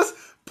 You just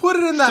put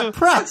it in that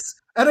press,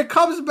 and it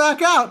comes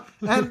back out.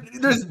 And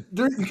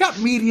you got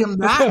medium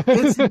that.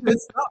 It's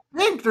not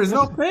pink. There's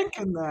no pink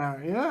in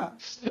there. Yeah.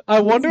 I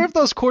wonder if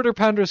those quarter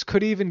pounders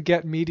could even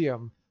get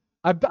medium.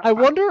 I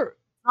wonder.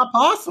 Not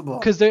possible.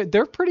 Because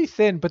they're pretty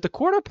thin, but the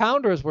quarter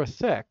pounders were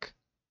thick.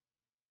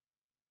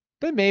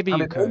 Then maybe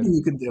you could. Maybe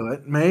you could do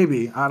it.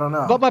 Maybe. I don't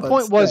know. But my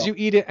point was, you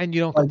eat it and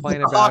you don't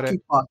complain about it.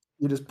 Puck,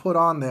 you just put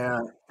on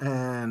there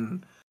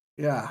and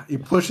you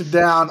push it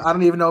down. I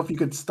don't even know if you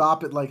could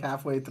stop it like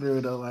halfway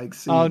through to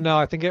see. Oh no,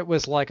 I think it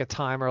was like a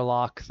timer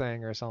lock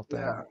thing or something.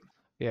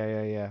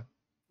 Yeah,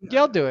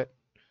 I'll do it.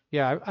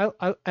 Yeah,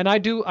 I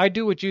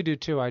do what you do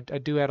too. I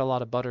do add a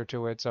lot of butter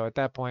to it, so at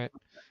that point,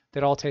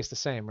 they'd all taste the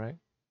same, right?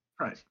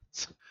 Right.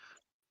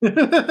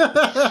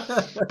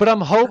 But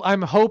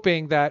I'm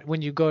hoping that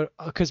when you go,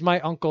 because my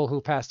uncle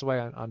who passed away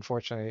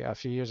unfortunately a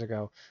few years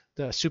ago,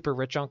 the super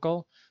rich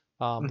uncle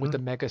with the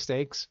mega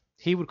steaks,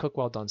 he would cook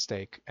well done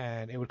steak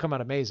and it would come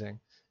out amazing.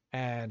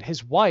 And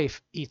his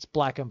wife eats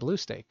black and blue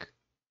steak,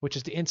 which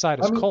is the inside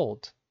is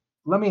cold.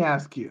 Let me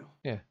ask you.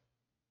 Yeah.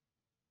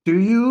 Do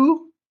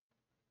you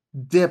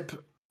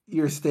dip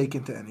your steak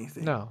into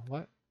anything? No.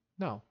 What?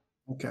 No.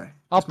 Okay.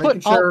 I'll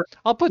put salt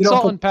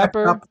and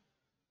pepper.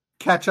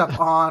 Ketchup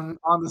on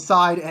the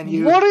side, and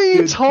you. What are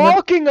you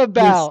talking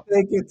about? You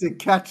steak into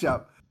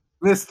ketchup,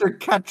 Mr.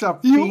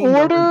 Ketchup.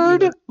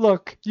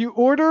 You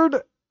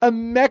ordered a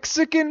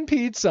Mexican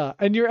pizza,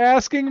 and you're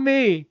asking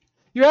me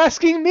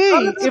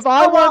if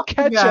I want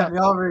ketchup.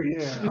 Over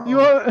here.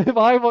 If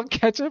I want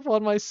ketchup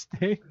on my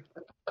steak?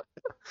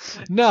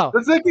 No.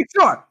 Just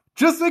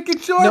making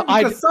sure. No,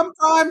 because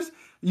sometimes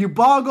you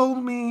boggle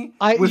me.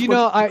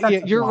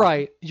 You're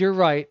right.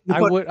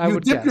 I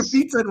would dip guess. your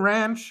pizza in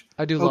ranch.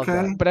 I do love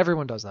that, but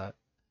everyone does that.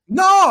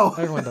 No,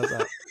 everyone does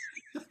that.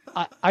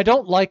 I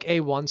don't like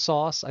A1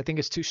 sauce. I think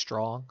it's too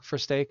strong for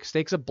steak.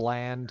 Steak's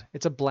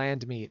it's a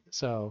bland meat,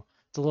 so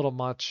it's a little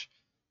much.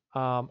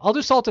 I'll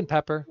do salt and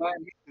pepper.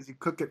 Because you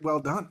cook it well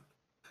done.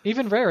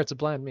 Even rare, it's a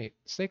bland meat.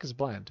 Steak is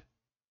bland.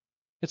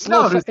 It's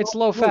low fat. It's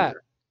low fat.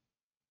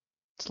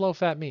 It's low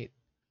fat meat.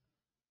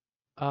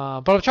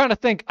 But I'm trying to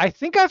think. I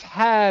think I've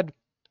had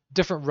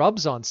different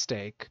rubs on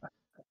steak. I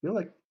feel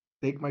like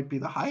steak might be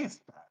the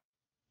highest fat,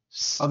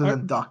 other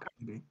than duck,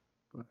 maybe.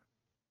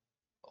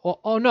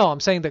 Well, oh no, I'm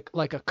saying that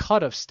like a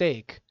cut of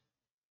steak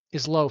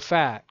is low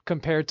fat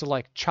compared to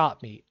like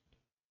chop meat.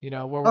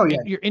 Where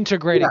you're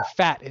integrating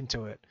fat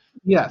into it.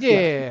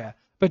 Yeah.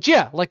 But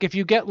like if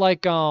you get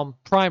like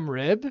prime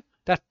rib,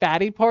 That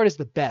fatty part is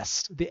the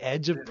best. The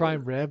edge of It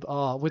prime is. rib, with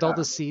all Yeah.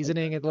 the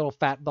seasoning and little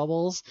fat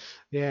bubbles.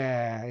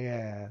 Yeah,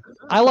 yeah.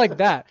 I like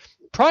that.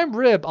 Prime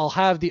rib, I'll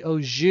have the au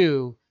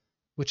jus,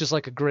 which is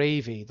like a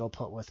gravy they'll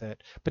put with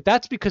it. But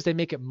that's because they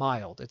make it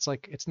mild. It's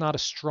not a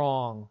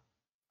strong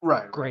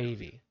Right.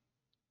 gravy.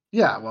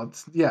 Yeah. Well,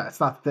 it's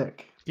not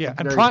thick. Yeah, It's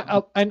and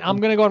very. and I'm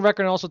gonna go on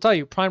record and also tell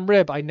you, prime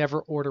rib I never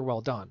order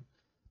well done.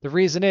 The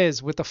reason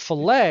is with the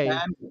fillet,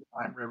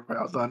 Prime rib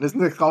well done.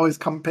 Isn't it always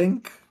come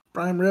pink?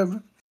 Prime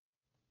rib.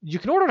 you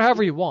can order it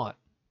however you want,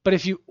 but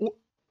if you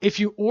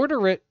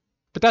order it,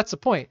 but that's the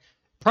point.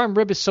 Prime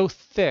rib is so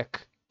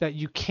thick that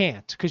you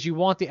can't because you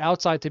want the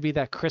outside to be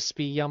that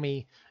crispy,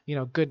 yummy,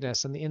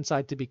 goodness, and the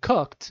inside to be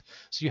cooked.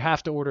 So you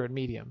have to order it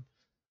medium.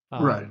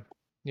 Right.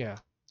 Yeah.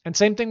 And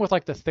same thing with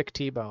like the thick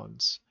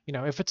T-bones.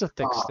 If it's a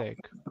thick steak.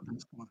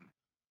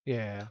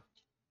 Yeah.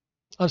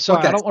 I'm sorry,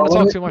 Okay, I don't want to so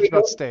talk let too me much go-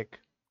 about steak.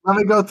 Let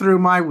me go through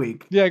my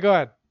week Yeah, go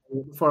ahead.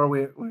 before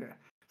we.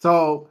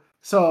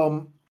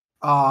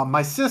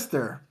 My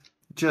sister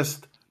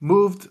just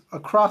moved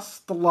across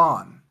the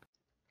lawn.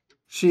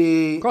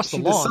 She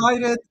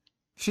decided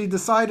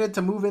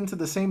to move into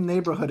the same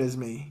neighborhood as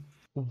me.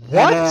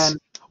 What? then-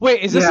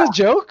 Wait, is this Yeah. a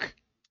joke?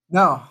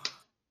 No.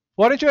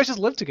 Why don't you guys just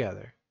live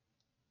together?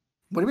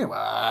 What do you mean?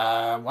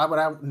 Why would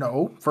I?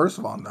 No. First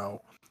of all,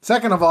 no.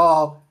 Second of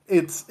all,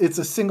 it's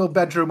a single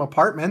bedroom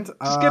apartment.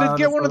 Just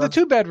get one of the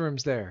 2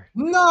 bedrooms there.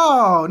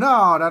 No,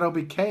 that'll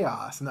be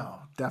chaos. No,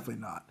 definitely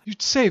not.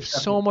 You'd save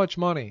so much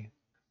money.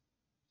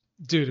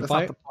 Dude, That's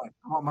not the point.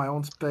 I want my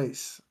own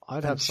space. I'd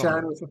And have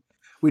Sharon some.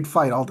 we'd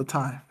fight all the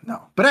time. No.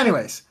 But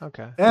anyways,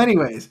 Okay.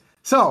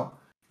 so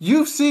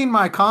you've seen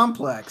my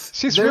complex.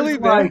 She's There's really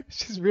there.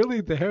 She's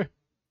really there.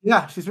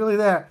 Yeah, she's really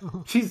there.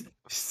 She's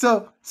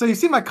so you've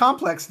seen my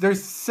complex.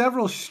 There's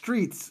several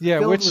streets. Yeah,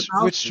 filled with which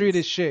houses. street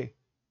is she?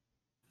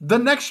 The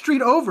next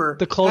street over.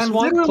 The close and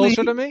one,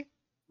 closer to me?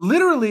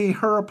 Literally,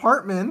 her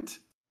apartment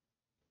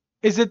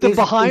Is it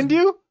behind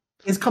you?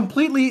 is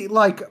completely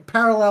like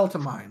parallel to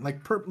mine.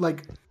 Like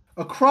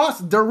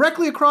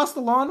directly across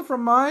the lawn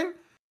from mine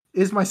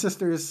is my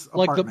sister's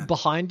apartment. Like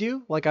behind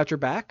you? Like out your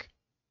back?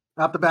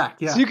 Out the back,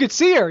 yeah. So you could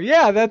see her.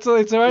 Yeah, it's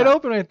right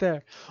open right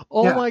there.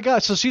 Oh Yeah. my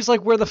gosh. So she's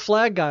like where the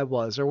flag guy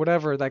was or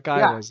whatever that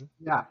guy was.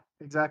 Yeah,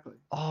 exactly.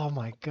 Oh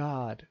my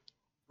God.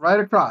 Right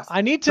across.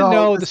 I need to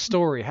know the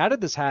story. How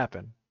did this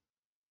happen?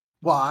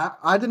 Well,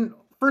 I didn't.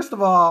 First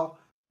of all,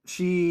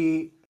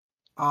 we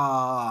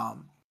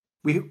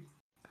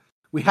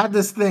had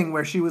this thing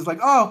where she was like,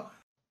 "Oh,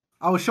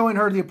 I was showing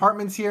her the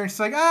apartments here, and she's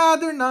like,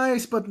 they're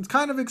nice, but it's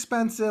kind of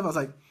expensive." I was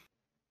like,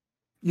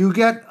 "You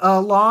get a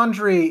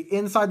laundry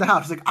inside the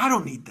house." She's like, "I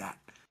don't need that."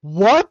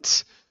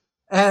 What?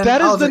 And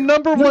that I is was the like,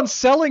 number one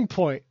selling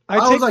point. I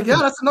was like, "Yeah,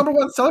 that's the number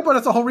one selling point.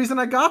 That's the whole reason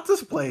I got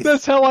this place."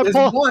 That's how I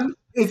pull. One,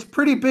 it's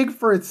pretty big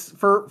for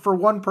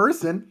one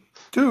person.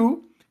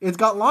 2, it's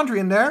got laundry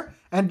in there,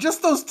 and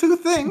just those 2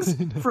 things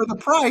for the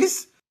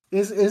price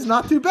is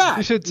not too bad.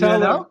 You should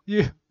tell her.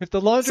 If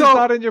the laundry's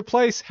not in your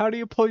place, how do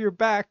you pull your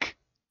back?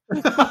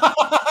 You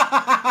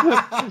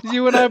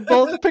and I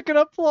both picking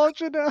up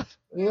laundry now.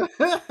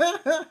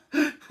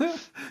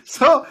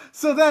 So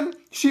then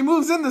she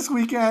moves in this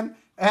weekend,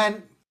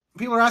 and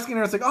people are asking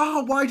her, it's like,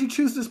 "Oh, why'd you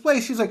choose this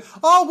place?" She's like,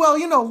 "Oh, well,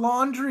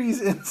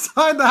 laundry's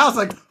inside the house."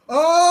 Like,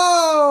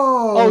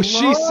 oh,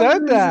 she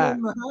said that.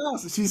 in the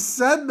house. She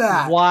said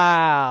that.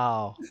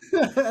 Wow.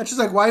 And she's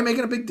like, "Why are you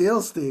making a big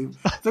deal, Steve?"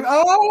 It's like,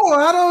 "Oh,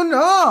 I don't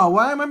know.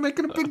 Why am I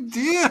making a big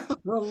deal?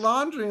 The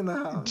laundry in the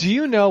house." Do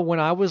you know when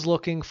I was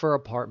looking for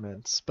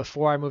apartments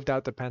before I moved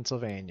out to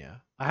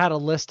Pennsylvania, I had a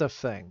list of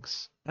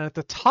things. And at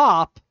the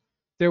top,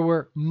 there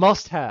were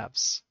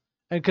must-haves.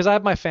 And because I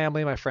have my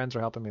family, my friends are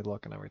helping me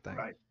look and everything.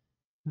 Right.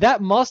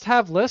 That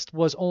must-have list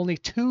was only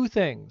 2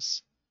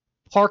 things.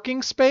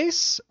 Parking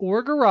space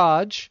or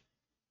garage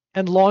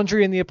and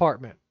laundry in the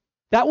apartment.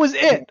 That was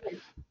it.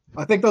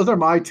 I think those are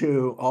my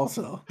 2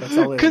 also. That's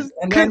all it is.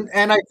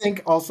 And I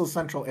think also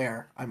central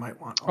air I might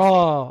want. Also.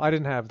 Oh, I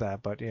didn't have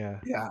that, but yeah.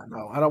 Yeah,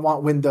 no, I don't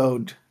want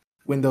windowed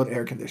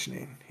air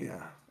conditioning.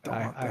 Yeah.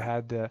 I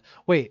had the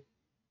wait.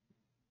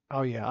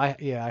 Oh yeah,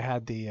 I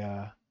had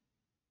the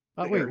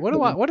wait,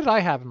 what did I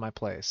have in my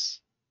place?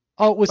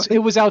 Oh, it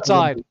was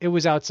outside. It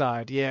was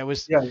outside. Yeah, it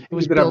was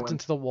built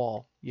into the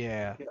wall.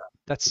 Yeah.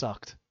 That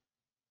sucked.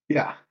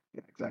 Yeah,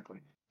 exactly.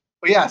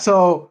 But yeah,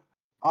 so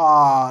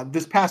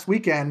this past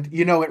weekend,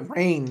 it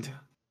rained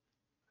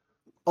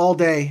all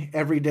day,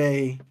 every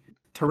day,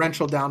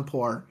 torrential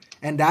downpour,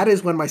 and that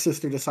is when my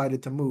sister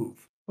decided to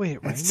move. Wait,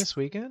 it rained this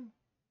weekend?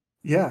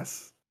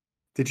 Yes.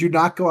 Did you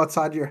not go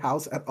outside your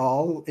house at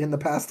all in the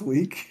past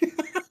week?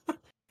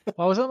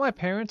 Well, I was at my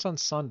parents' on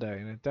Sunday,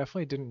 and it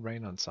definitely didn't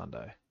rain on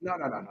Sunday. No,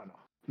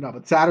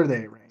 but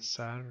Saturday it rained.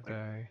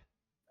 Saturday.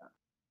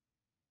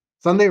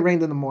 Sunday it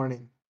rained in the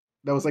morning.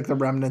 That was like the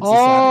remnants of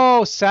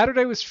Saturday.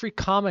 Saturday was free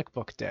comic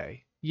book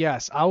day.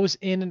 Yes,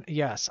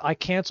 I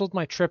canceled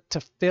my trip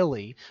to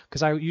Philly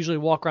because I usually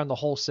walk around the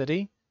whole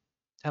city,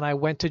 and I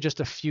went to just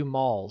a few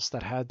malls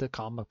that had the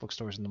comic book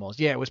stores in the malls.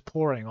 Yeah, it was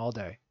pouring all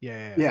day.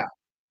 Yeah. Yeah,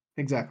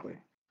 exactly.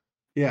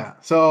 Yeah.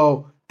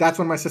 So that's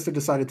when my sister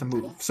decided to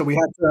move. So we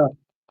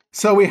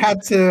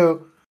had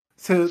to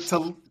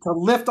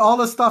lift all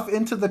the stuff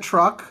into the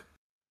truck,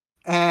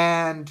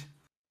 and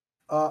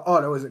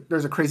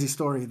there's a crazy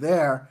story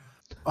there.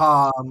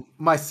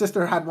 My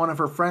sister had one of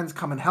her friends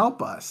come and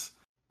help us,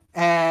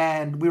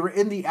 and we were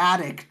in the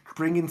attic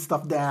bringing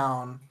stuff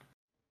down.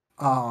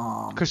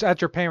 Because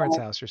at your parents'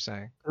 house, you're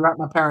saying. We're at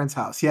my parents'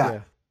 house, yeah.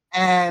 Yeah.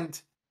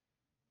 And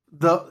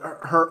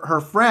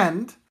her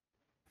friend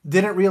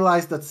didn't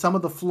realize that some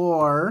of the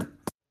floor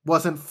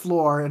wasn't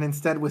floor and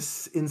instead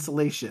was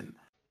insulation.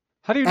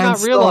 How do you And not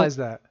so- realize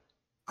that?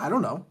 I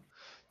don't know.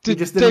 Did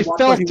just they didn't watch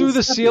fell what he through was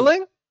the stepping.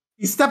 ceiling?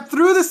 He stepped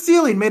through the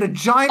ceiling, made a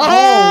giant hole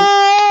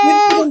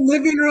into Oh, the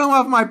living room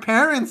of my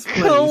parents'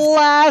 place.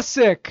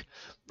 classic.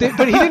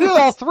 But he didn't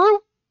fall through.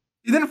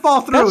 He didn't fall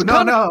through.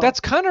 No.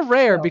 That's kind of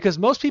rare No. because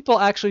most people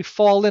actually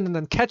fall in and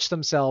then catch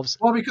themselves.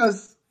 Well,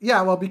 because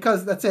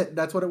that's it.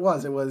 That's what it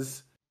was. There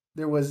was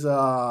He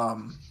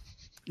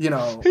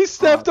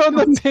stepped on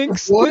the pink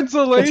pieces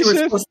of wood that you were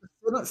insulation. supposed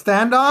to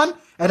stand on,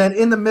 and then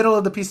in the middle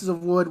of the pieces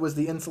of wood was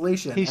the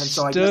insulation. He and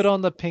so stood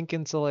on the pink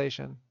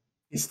insulation.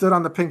 He stood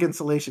on the pink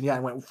insulation. Yeah,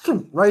 and went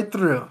right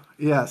through.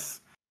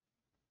 Yes.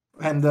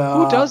 And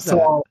Who does that?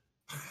 So,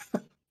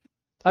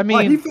 I well,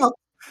 mean,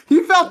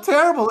 he felt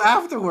terrible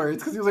afterwards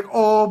because he was like,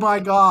 "Oh my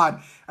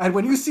god!" And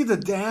when you see the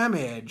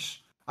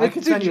damage, I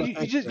can send you.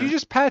 you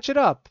just patch it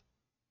up.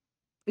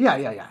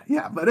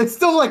 Yeah. But it's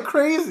still like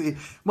crazy.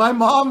 My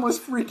mom was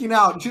freaking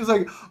out. She was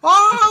like,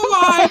 "Oh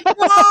my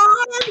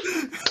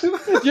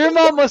god!" Your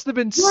mom must have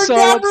been so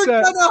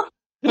upset.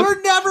 We're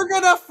never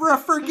gonna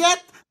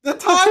forget the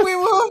time we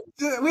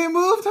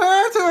moved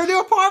her to her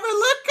new apartment.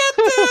 Look at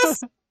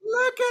this.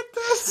 Look at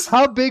this.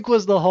 How big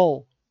was the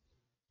hole?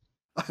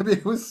 I mean,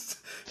 it was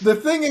the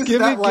thing is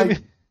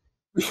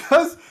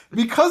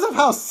because of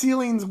how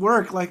ceilings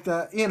work, like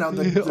all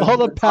the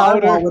the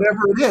powder, drywall,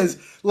 whatever it is,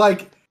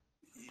 like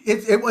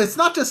it's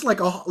not just like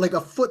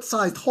a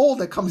foot-sized hole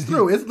that comes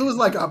through. It was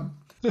like a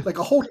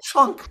whole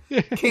chunk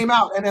came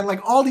out, and then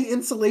like all the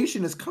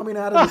insulation is coming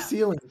out of the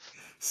ceiling.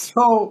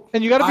 So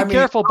and you got to be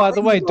careful. By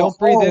the way, don't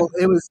breathe in.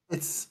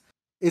 It's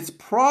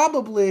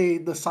probably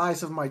the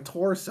size of my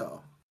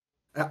torso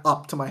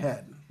up to my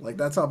head. Like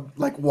that's how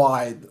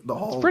wide the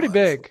hole. It's pretty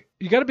big.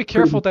 You got to be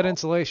careful with that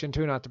insulation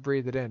too, not to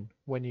breathe it in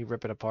when you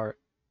rip it apart.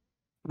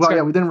 We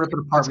didn't rip it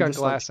apart. It's got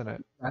glass in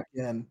it. Back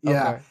in.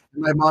 Yeah. Okay.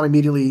 My mom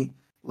immediately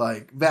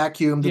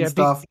vacuumed and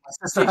stuff. My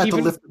sister had to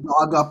lift the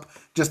dog up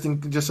just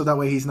so that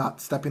way he's not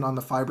stepping on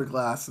the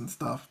fiberglass and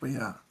stuff. But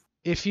yeah.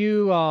 If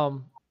you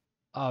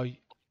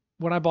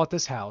when I bought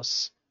this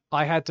house,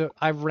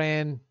 I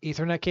ran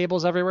Ethernet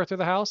cables everywhere through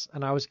the house,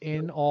 and I was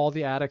in all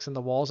the attics and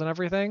the walls and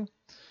everything.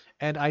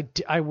 And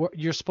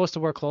you're supposed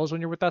to wear clothes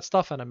when you're with that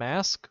stuff and a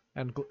mask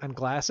and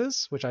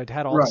glasses, which I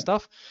had all the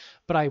stuff.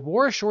 But I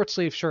wore a short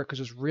sleeve shirt because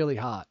it was really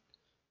hot.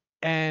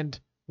 And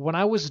when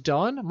I was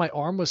done, my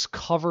arm was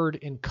covered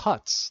in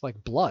cuts,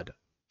 like blood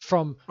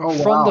from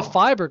the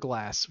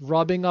fiberglass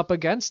rubbing up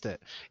against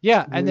it.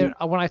 Yeah. And then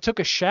when I took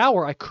a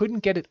shower, I couldn't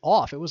get it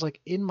off. It was like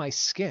in my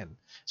skin.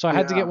 So I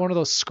had to get one of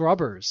those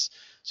scrubbers.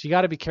 So you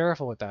got to be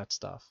careful with that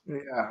stuff.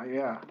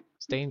 Yeah.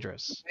 It's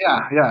dangerous.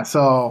 Yeah.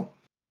 So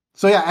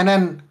yeah, and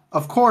then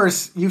of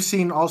course you've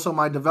seen also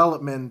my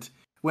development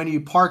when you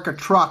park a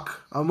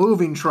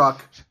moving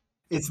truck,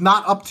 it's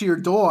not up to your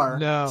door.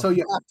 No. So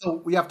you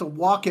have to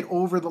walk it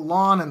over the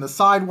lawn and the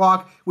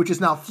sidewalk, which is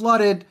now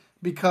flooded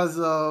because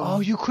of. Oh,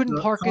 you couldn't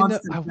park in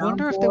the. I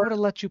wonder if they would have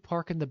let you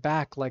park in the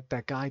back like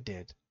that guy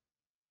did.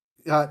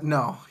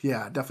 No,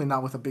 yeah, definitely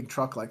not with a big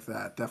truck like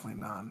that. Definitely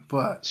not.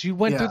 But so you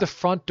went through the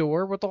front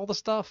door with all the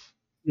stuff?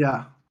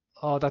 Yeah.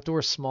 Oh, that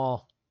door's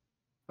small.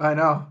 I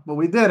know, but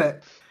we did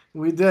it.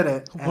 What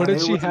did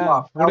she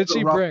have? What did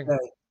she bring?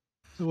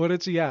 What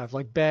did she have?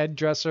 Like bed,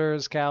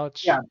 dressers,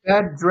 couch? Yeah,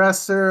 bed,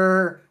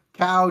 dresser,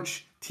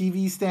 couch,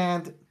 TV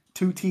stand,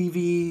 2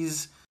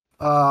 TVs,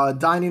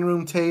 dining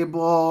room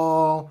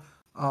table,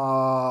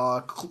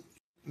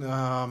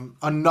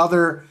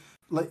 another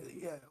what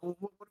do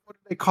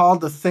they call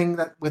the thing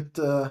that with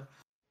the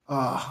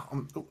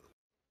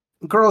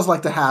girls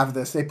like to have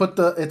this. They put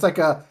it's like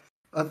a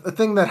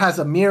thing that has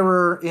a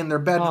mirror in their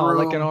bedroom. Oh,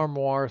 like an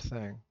armoire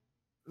thing.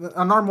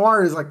 An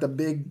armoire is like the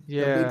big,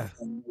 yeah. The big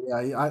thing.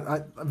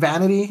 I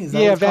vanity. Is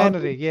that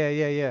vanity.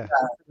 Yeah.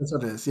 That's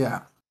what it is.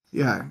 Yeah.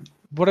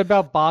 What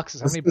about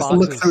boxes? How many boxes?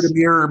 Look through the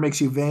mirror makes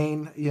you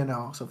vain.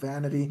 So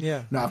vanity.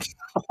 Yeah. No.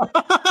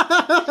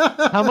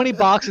 How many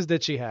boxes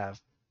did she have?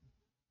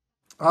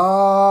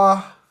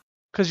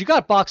 Because you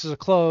got boxes of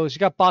clothes, you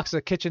got boxes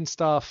of kitchen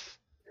stuff.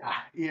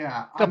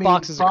 Yeah.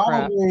 Boxes of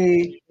crap.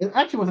 It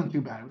actually wasn't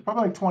too bad. It was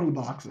probably like 20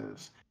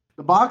 boxes.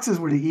 The boxes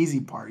were the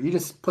easy part. You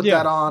just put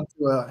that on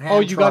to a hand truck.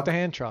 Oh, you got the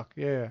hand truck.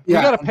 Yeah. You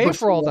got to pay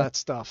for all that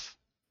stuff.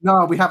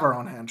 No, we have our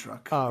own hand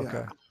truck. Oh,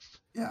 okay.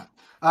 Yeah.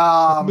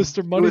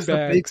 Mr.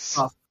 Moneybags.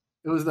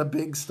 It was the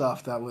big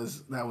stuff that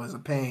was a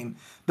pain.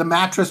 The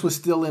mattress was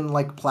still in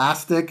like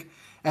plastic,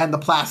 and the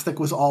plastic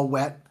was all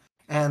wet,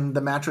 and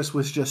the mattress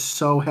was just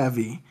so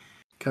heavy.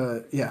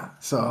 Yeah,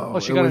 so Oh,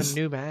 she it got a was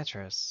new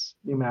mattress.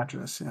 new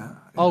mattress. Yeah,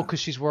 Oh, yeah, because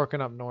she's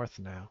working up north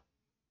now.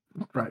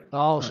 right,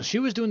 Oh, so right. she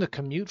was doing the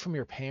commute from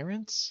your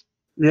parents?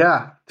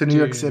 Yeah, to New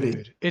York City.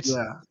 Dude, it's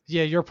Yeah,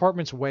 yeah, your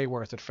apartment's way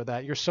worth it for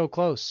that. You're so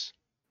close.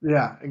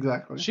 yeah,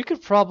 exactly. She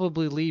could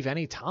probably leave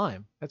any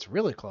time. That's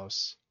really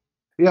close.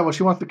 Yeah, well,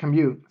 she wants to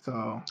commute,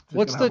 so she's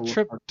What's gonna the have a little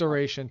trip hard time.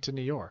 duration to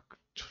New York?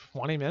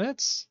 20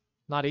 minutes?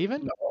 Not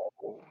even?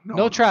 No, No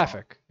no.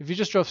 traffic. If you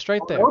just drove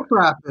straight Oh, no there.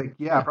 traffic.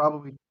 Yeah, Yeah.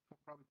 probably.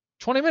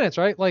 20 minutes,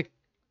 right? Like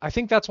I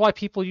think that's why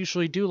people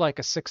usually do like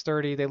a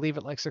 6:30. They leave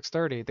at like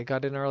 6:30. They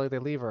got in early, they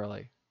leave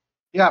early.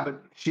 Yeah,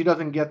 but she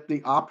doesn't get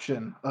the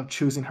option of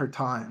choosing her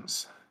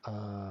times.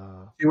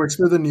 Uh She works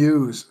for the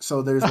news,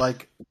 so there's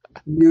like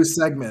news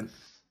segment,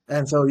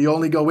 and so you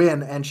only go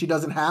in, and she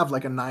doesn't have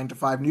like a 9 to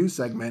 5 news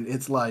segment.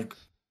 It's like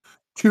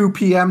 2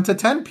 p.m. to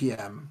 10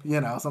 p.m.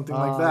 Something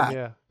like that.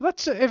 yeah.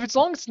 That's if it's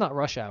long as it's not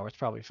rush hour, it's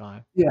probably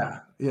fine. Yeah,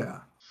 yeah,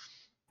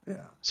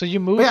 yeah. So you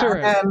But moved yeah, her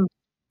and then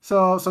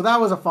so that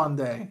was a fun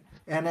day,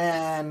 and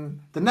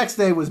then the next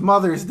day was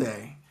Mother's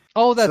Day.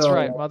 Oh, that's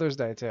right. So Mother's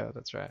Day too.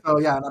 That's right. so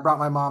yeah, and I brought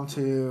my mom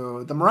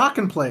to the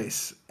Moroccan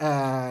place,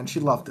 and she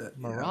loved it.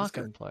 Yeah, it was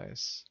good. Moroccan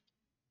place.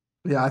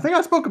 Yeah, I think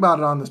I spoke about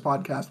it on this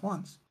podcast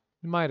once.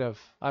 You might have.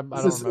 I It's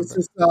don't this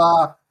it's remember.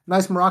 this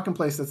nice Moroccan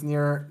place that's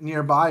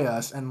nearby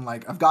us, and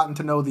like I've gotten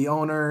to know the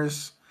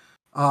owners,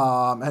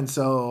 and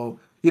so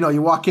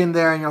you walk in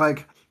there and you're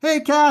like, "Hey,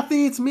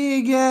 Kathy, it's me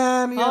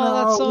again." Oh,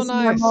 that's so This is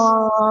my nice.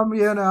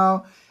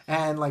 mom.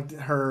 And like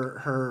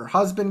her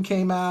husband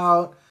came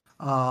out,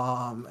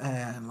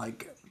 and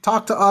like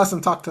talked to us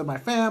and talked to my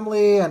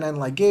family, and then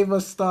like gave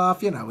us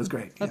stuff. It was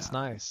great. That's Yeah,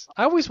 nice.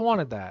 I always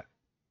wanted that.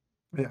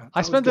 yeah, I that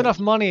was spend good. enough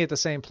money at the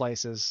same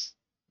places,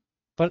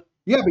 but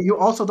Yeah, but you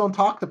also don't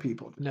talk to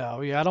people.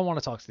 no, yeah, I don't want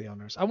to talk to the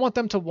owners. I want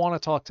them to want to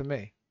talk to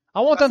me.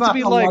 I want That's them to not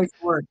be how like, life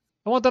works.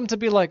 I want them to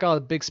be like, oh,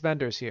 the big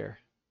spender's here.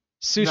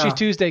 Sushi No.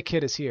 Tuesday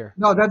kid is here.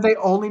 No, that they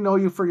only know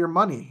you for your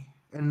money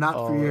and not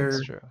for Oh, that's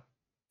your true.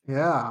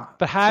 yeah.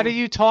 But how do Same.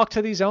 you talk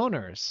to these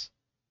owners?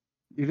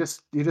 You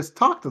just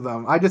talk to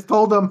them. I just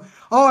told them,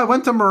 "Oh, I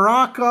went to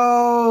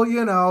Morocco,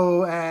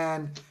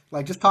 and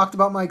like just talked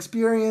about my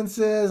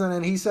experiences." And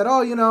then he said,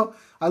 "Oh,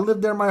 I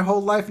lived there my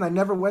whole life and I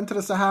never went to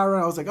the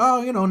Sahara." I was like,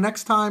 "Oh,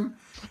 next time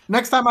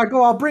I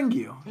go, I'll bring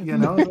you."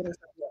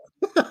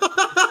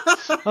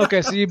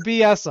 Okay, so you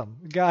BS them.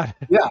 Got it.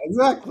 Yeah,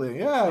 exactly.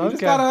 Yeah, you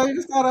just Okay.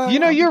 gotta, be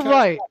You're careful.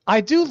 right. I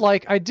do.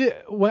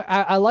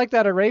 I like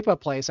that arepa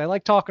place. I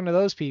like talking to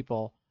those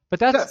people. But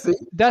Yeah, see?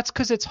 that's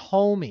because it's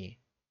homey.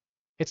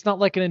 It's not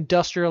like an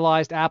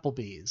industrialized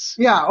Applebee's.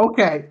 Yeah,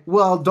 okay.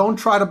 Well, don't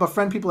try to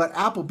befriend people at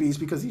Applebee's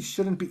because you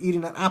shouldn't be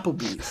eating at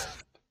Applebee's.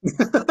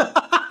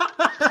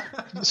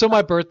 So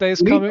my birthday's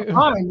You need to coming.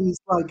 find these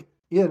like,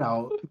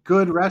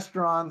 good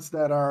restaurants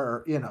that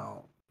are,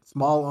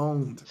 small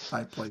owned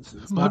type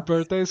places, My not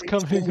birthday's big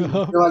coming chains.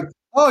 up. You're like,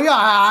 oh yeah,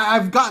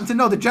 I've gotten to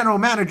know the general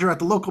manager at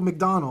the local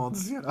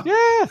McDonald's.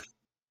 Yeah,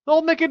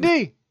 old Mickey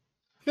D.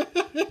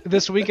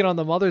 This weekend on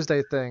the Mother's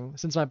Day thing,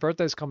 since my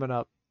birthday's coming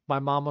up, my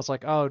mom was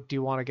like, "Oh, do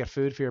you want to get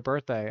food for your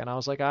birthday?" And I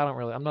was like,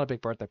 I'm not a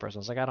big birthday person.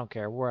 I was like, I don't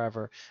care,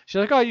 wherever. She's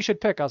like, "Oh, you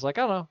should pick." I was like,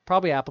 I don't know,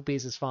 probably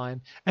Applebee's is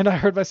fine. And I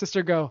heard my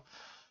sister go,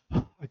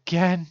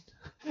 "Again?"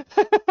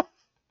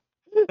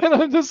 And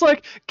I'm just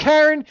like,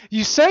 Karen,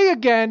 you say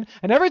again,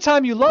 and every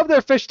time you love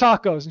their fish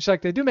tacos. And she's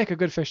like, they do make a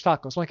good fish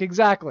tacos. I'm like,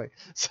 exactly.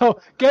 So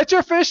get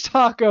your fish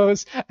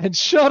tacos and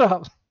shut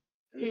up.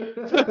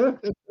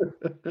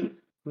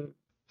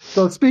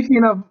 So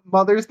speaking of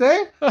Mother's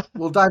Day,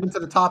 we'll dive into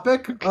the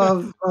topic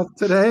of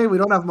today. We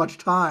don't have much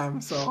time,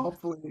 so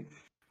hopefully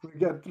we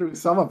get through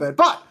some of it.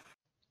 But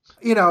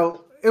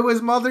it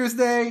was Mother's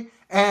Day,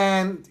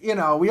 and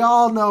we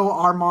all know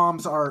our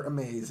moms are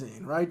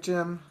amazing, right,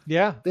 Jim?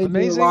 Yeah, They do a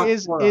amazing lot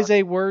for us. is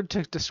a word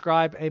to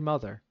describe a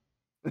mother.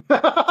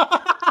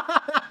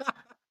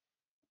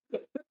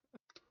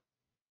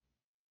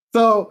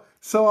 So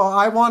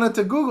I wanted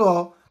to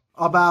Google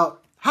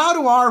about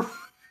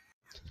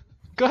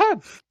Go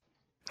ahead.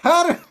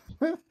 how do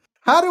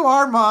how do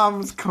our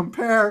moms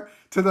compare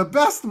to the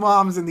best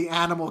moms in the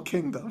animal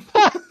kingdom?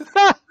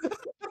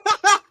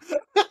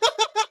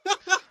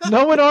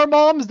 Knowing our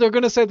moms, they're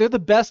gonna say they're the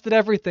best at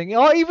everything.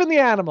 Oh, even the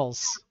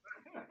animals.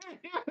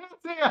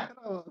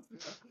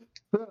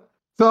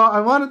 So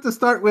I wanted to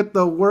start with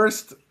the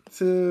worst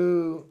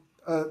to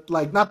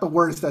like not the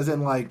worst as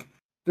in like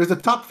there's a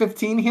top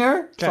 15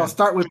 here. So Okay. I'll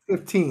start with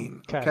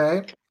 15, Okay.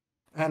 okay?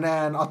 And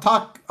then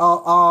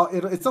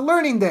it's a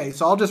learning day,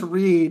 so I'll just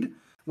read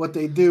what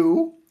they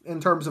do in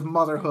terms of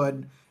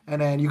motherhood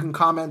and then you can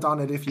comment on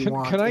it if you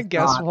want. Can I If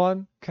guess not,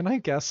 one? Can I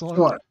guess one?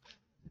 sure.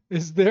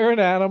 Is there an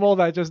animal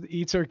that just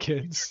eats her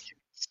kids?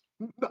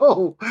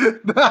 No,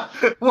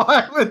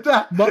 why would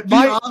that But be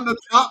on the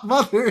top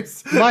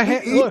mothers? Eat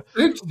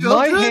their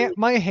children?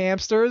 my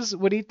hamsters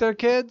would eat their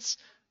kids,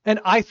 and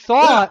I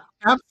thought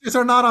hamsters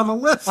are not on the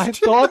list. I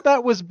thought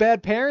that was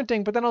bad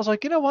parenting, but then I was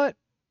like, you know what?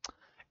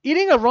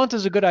 Eating a runt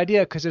is a good idea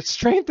because it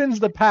strengthens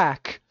the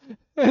pack,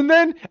 and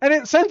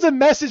it sends a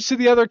message to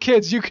the other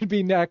kids: you could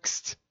be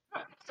next.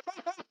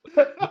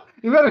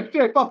 You better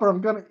shape up or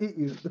I'm gonna eat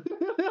you.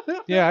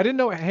 Yeah, I didn't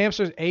know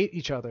hamsters ate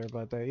each other,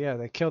 but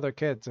they kill their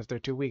kids if they're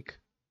too weak.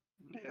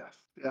 Yes.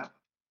 Yeah.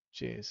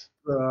 Jeez.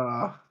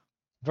 Uh,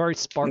 Very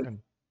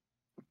Spartan.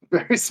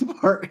 Very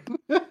smart.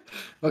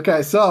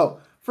 Okay, so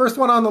first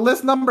one on the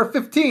list, number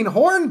 15,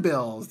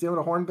 hornbills. Do you know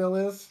what a hornbill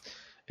is?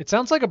 It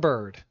sounds like a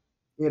bird.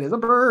 It is a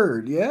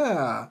bird,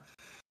 yeah.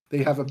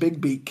 They have a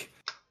big beak.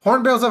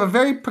 Hornbills have a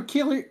very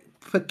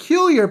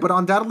peculiar but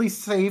undoubtedly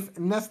safe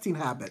nesting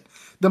habit.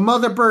 The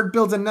mother bird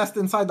builds a nest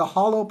inside the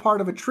hollow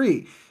part of a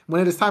tree.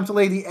 When it is time to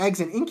lay the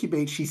eggs and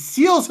incubate, she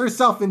seals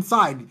herself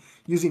inside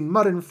using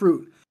mud and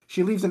fruit.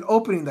 She leaves an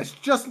opening that's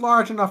just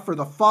large enough for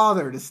the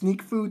father to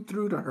sneak food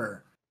through to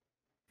her.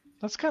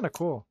 That's kind of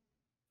cool.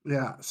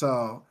 Yeah,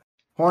 so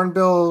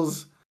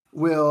hornbills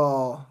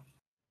will,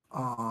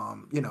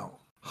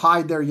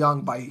 hide their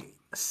young by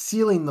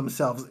sealing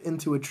themselves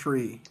into a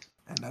tree.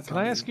 And that's Can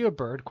I ask you a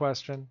bird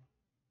question?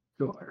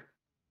 Sure.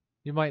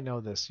 You might know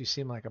this. You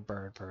seem like a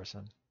bird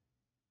person.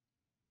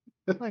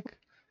 Like,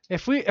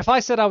 if I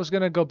said I was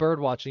gonna go bird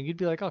watching, you'd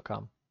be like, "I'll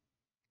come."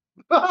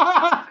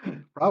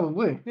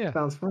 Probably. Yeah.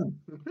 Sounds fun.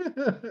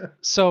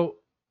 So,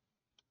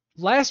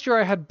 last year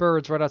I had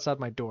birds right outside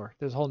my door.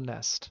 There's a whole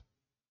nest.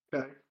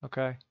 Okay.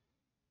 Okay.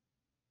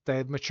 They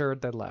had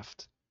matured. They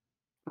left.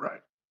 Right.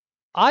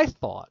 I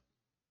thought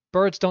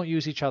birds don't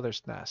use each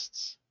other's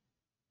nests.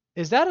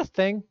 Is that a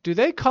thing? Do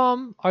they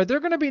come? Are there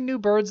going to be new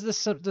birds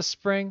this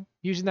spring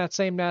using that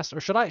same nest,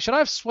 or should I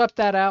have swept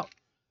that out?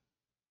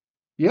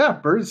 Yeah,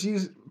 birds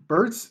use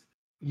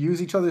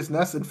each other's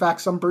nests. In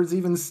fact, some birds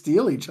even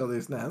steal each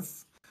other's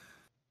nests.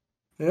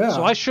 Yeah.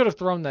 So I should have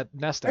thrown that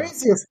nest out.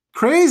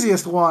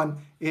 Craziest one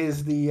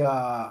is the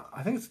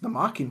I think it's the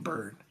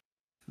mockingbird.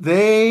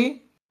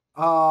 They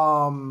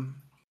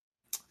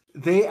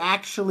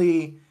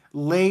actually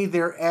lay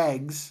their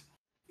eggs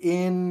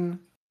in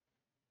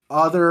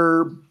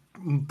other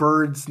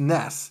birds'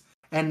 nests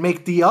and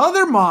make the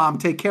other mom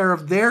take care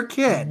of their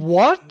kid.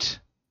 What?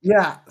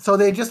 Yeah, so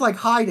they just like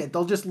hide it.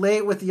 They'll just lay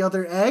it with the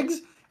other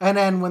eggs, and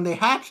then when they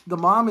hatch,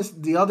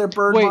 the other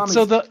bird. Wait, mom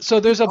so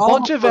there's a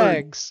bunch of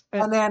eggs,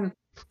 and then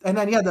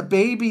the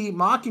baby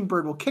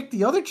mockingbird will kick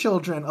the other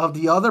children of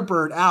the other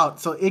bird out,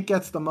 so it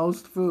gets the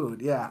most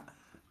food. Yeah.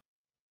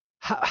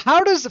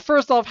 How does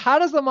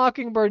the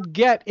mockingbird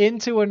get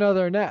into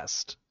another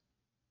nest?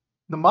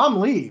 The mom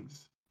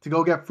leaves to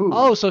go get food.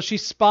 Oh, so she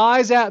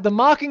spies out. The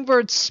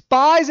mockingbird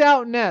spies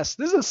out nests.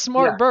 This is a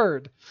smart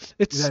bird.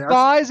 It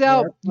spies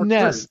out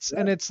nests,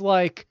 and it's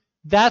like,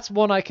 that's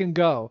one I can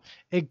go.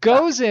 It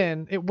goes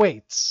in. It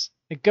waits.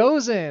 It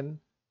goes in,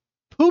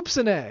 poops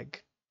an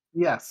egg.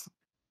 Yes.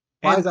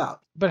 Flies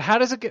out. But how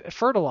does it get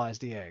fertilized?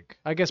 The egg,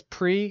 I guess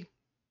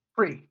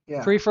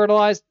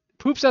pre-fertilized.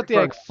 Poops out the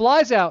egg,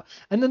 flies out,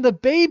 and then the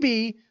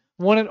baby,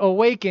 when it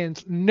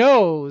awakens,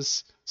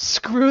 knows,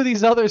 screw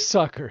these other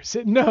suckers.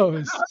 It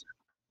knows.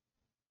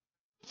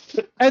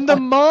 And the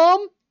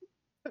mom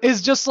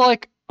is just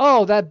like,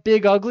 oh, that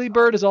big ugly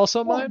bird is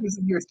also mine? This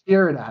is your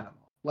spirit animal.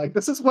 Like,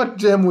 this is what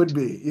Jim would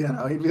be.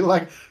 He'd be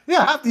like,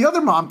 yeah, have the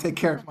other mom take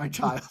care of my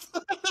child.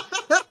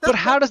 But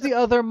how does the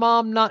other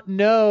mom not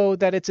know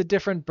that it's a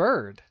different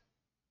bird?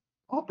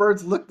 All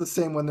birds look the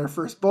same when they're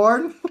first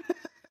born.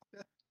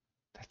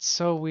 That's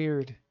so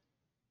weird.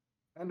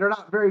 And they're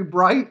not very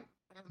bright.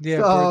 Yeah,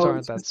 birds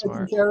aren't that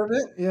smart. Taking care of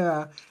it.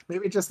 Yeah.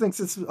 Maybe it just thinks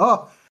this is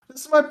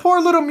my poor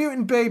little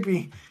mutant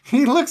baby.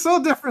 He looks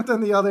so different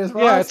than the others.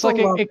 Yeah, it's like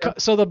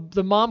so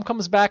the mom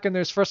comes back and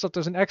there's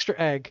an extra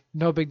egg.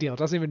 No big deal.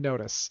 Doesn't even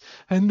notice.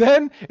 And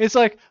then it's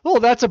like, oh,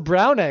 that's a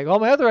brown egg. All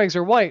my other eggs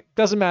are white.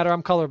 Doesn't matter.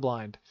 I'm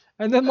colorblind.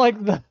 And then like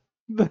the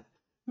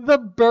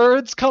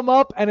birds come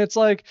up and it's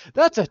like,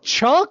 that's a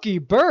chunky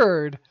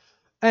bird.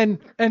 And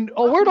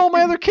where'd all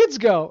my other kids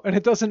go? And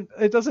it doesn't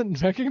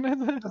recognize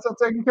that. I'm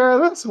taking care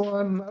of this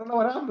one. I don't know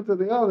what happened to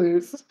the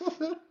others.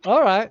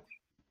 All right.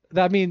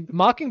 I mean,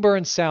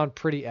 mockingbirds sound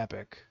pretty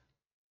epic.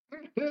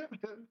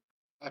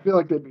 I feel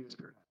like they'd be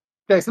screwed.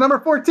 Okay, so number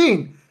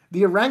 14,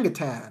 the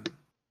orangutan.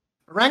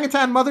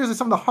 Orangutan mothers are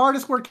some of the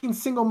hardest working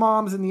single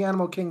moms in the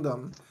animal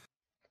kingdom.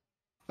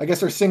 I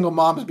guess they're single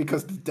moms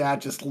because the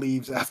dad just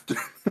leaves after.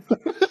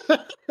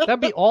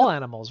 That'd be all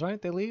animals,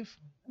 right? They leave.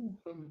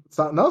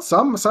 Some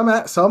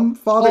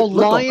fathers. Oh,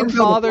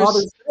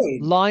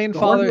 lion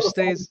father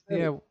stays.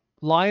 Yeah,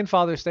 lion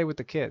father stay with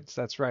the kids.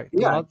 That's right.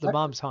 Yeah, the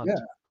moms hunt. Yeah,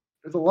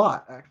 there's a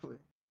lot actually.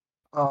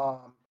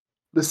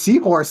 The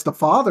seahorse, the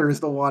father is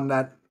the one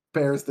that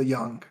bears the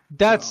young.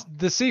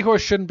 The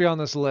seahorse shouldn't be on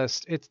this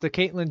list. It's the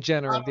Caitlyn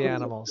Jenner of the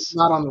animals.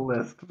 Not on the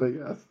list, but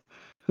yes.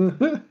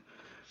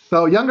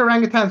 So young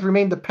orangutans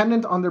remain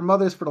dependent on their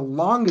mothers for the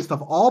longest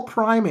of all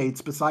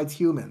primates besides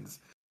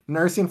humans,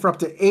 nursing for up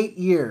to 8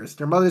 years.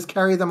 Their mothers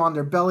carry them on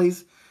their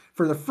bellies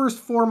for the first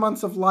 4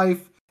 months of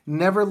life,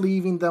 never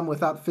leaving them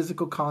without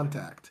physical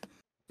contact.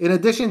 In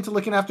addition to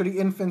looking after the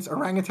infants,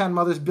 orangutan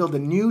mothers build a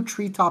new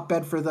treetop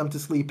bed for them to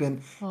sleep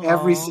in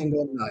every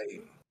single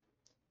night.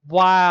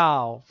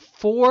 Wow.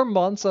 4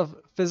 months of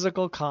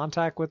physical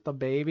contact with the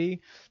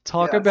baby.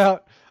 Talk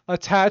about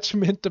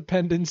attachment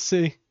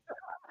dependency.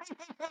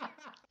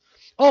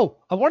 Oh,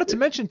 I wanted to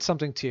mention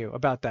something to you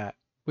about that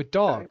with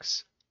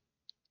dogs.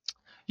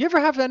 You ever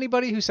have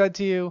anybody who said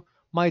to you,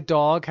 "My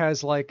dog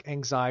has like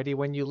anxiety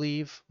when you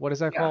leave"? What is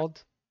that Yeah.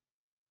 called?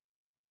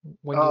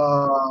 When you,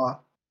 Uh,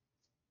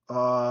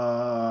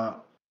 uh,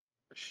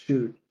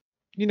 shoot.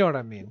 you know what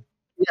I mean?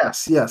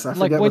 Yes, yes. I Like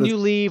forget what when it's. you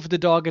leave, the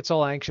dog gets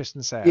all anxious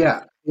and sad,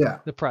 Yeah, yeah,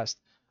 depressed.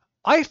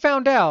 I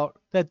found out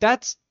that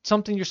that's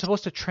something you're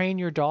supposed to train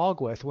your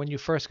dog with when you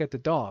first get the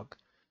dog.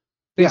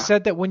 They yeah.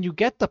 said that when you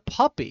get the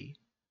puppy,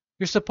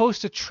 you're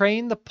supposed to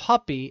train the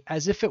puppy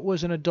as if it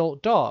was an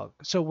adult dog.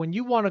 So when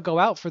you want to go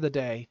out for the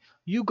day,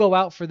 you go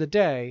out for the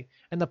day,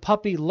 and the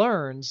puppy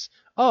learns,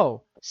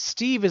 oh,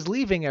 Steve is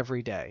leaving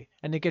every day,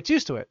 and it gets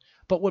used to it.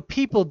 But what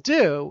people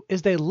do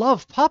is they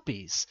love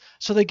puppies.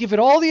 So they give it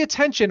all the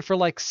attention for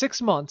like 6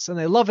 months, and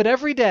they love it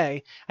every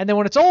day. And then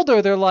when it's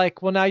older, they're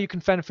like, well, now you can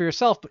fend for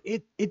yourself. But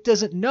it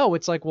doesn't know.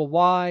 It's like, well,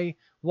 why?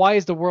 Why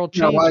is the world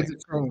Yeah, why is changing?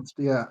 it changed?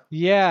 Yeah,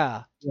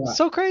 Yeah. yeah.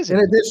 So In crazy.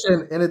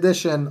 addition, in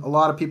addition, a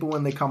lot of people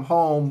when they come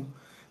home,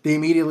 they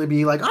immediately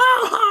be like,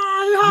 "Oh,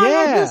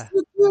 hi, I missed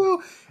Yeah.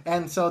 you,"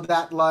 and so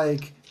that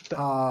like, The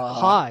uh,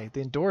 high,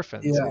 the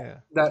endorphins, yeah,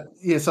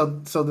 yeah.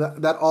 so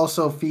that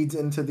also feeds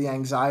into the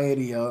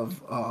anxiety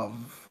of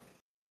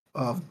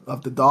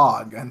the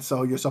dog, and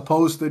so you're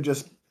supposed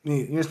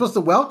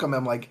to welcome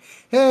him like,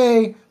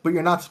 "Hey," but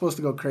you're not supposed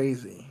to go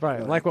crazy. Right,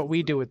 like Like, what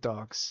we do with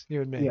dogs,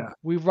 you and me. yeah,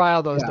 We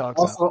rile those yeah.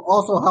 dogs up.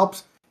 Also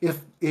helps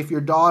if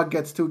your dog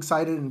gets too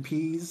excited and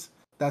pees.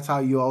 That's how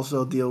you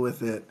also deal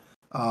with it.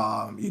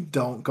 You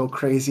don't go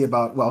crazy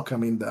about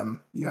welcoming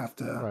them. You have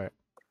to, Right.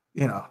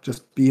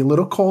 just be a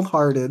little cold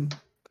hearted.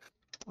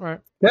 All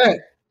right. Okay,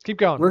 Keep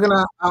going. we're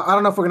gonna. I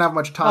don't know if we're gonna have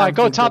much All right, time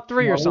go to get. top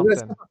three or We're gonna skip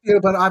something. a few,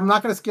 but I'm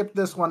not gonna skip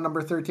this one,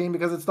 number 13,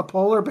 because it's the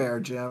polar bear,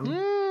 Jim.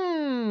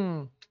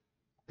 Mmm.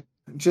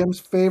 Jim's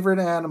favorite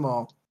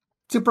animal.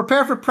 To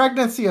prepare for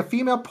pregnancy, a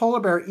female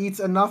polar bear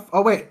eats enough.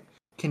 Oh wait,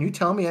 can you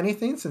tell me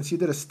anything since you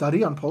did a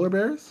study on polar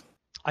bears?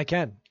 I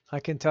can. I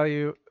can tell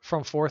you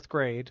from fourth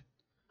grade.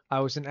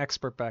 I was an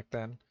expert back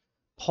then.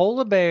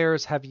 Polar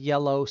bears have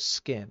yellow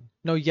skin.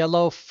 No,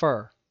 yellow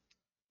fur.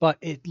 But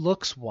it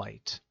looks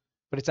white.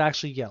 But it's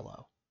actually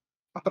yellow.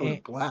 I thought it was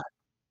And, black.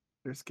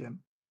 Their skin.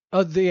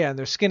 yeah, and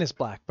their skin is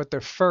black, but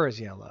their fur is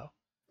yellow.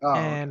 Oh, okay.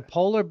 And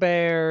polar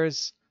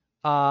bears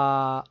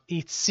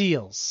eat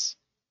seals.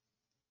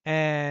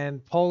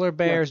 And polar Yeah,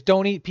 bears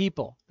don't eat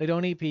people. They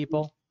don't eat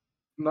people.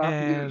 not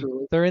And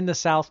usually. they're in the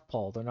South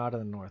Pole. They're not in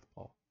the North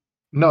Pole.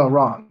 No,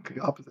 wrong.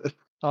 The opposite.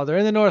 Oh, they're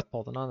in the North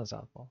Pole. They're not in the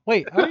South Pole.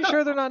 Wait, are you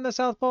sure they're not in the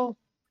South Pole?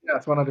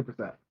 Yes,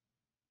 100%.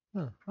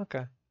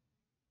 Okay.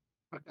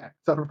 Okay.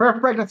 So to prepare for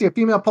pregnancy, a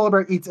female polar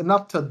bear eats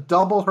enough to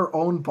double her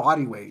own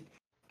body weight,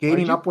 Are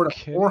gaining you upward of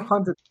kidding?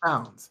 400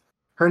 pounds.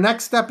 Her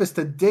next step is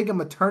to dig a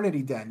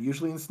maternity den,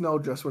 usually in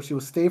snowdrifts, where she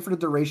will stay for the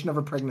duration of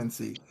her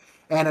pregnancy.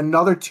 And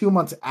another 2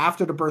 months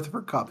after the birth of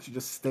her cub, she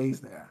just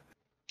stays there.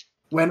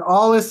 When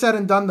all is said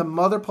and done, the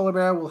mother polar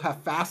bear will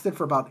have fasted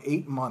for about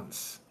 8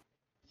 months.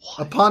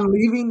 What? Upon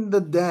leaving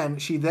the den,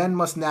 she then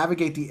must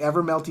navigate the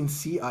ever melting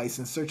sea ice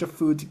in search of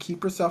food to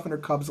keep herself and her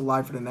cubs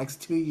alive for the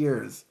next 2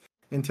 years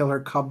until her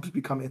cubs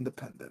become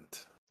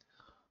independent.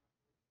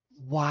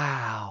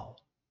 Wow.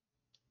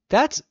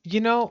 That's,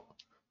 you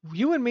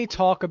and me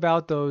talk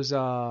about those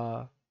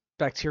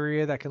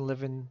bacteria that can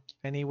live in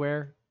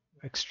anywhere,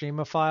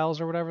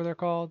 extremophiles or whatever they're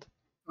called.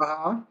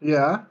 Uh-huh.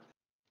 Yeah.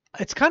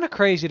 It's kind of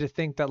crazy to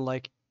think that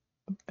like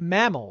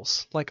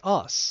mammals like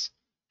us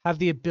have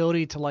the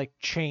ability to like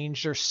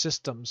change their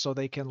system so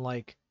they can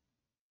like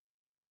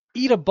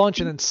eat a bunch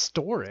and then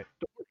store it.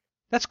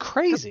 That's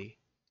crazy.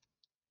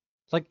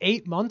 Like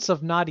 8 months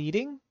of not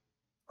eating?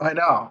 I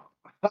know.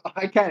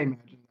 I can't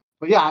imagine.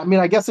 But yeah, I mean,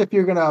 I guess if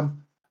you're gonna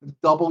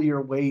double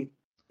your weight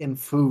in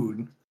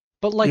food,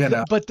 But like you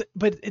know. but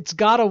it's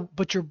gotta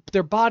but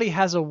their body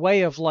has a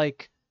way of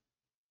like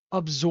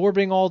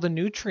absorbing all the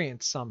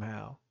nutrients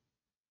somehow.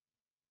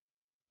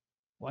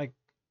 Like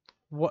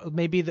what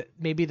maybe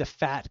the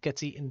fat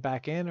gets eaten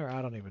back in or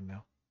I don't even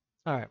know.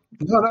 All right.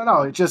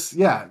 No. It just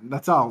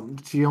that's all.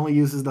 She only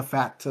uses the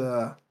fat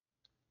to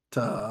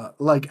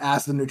like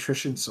as the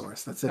nutrition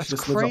source. That's it. She That's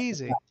just lives off the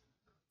crazy. fat.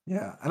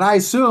 Yeah. And I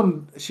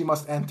assume she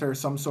must enter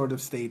some sort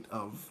of state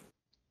of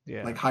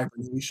Yeah. like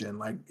hibernation.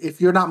 Like if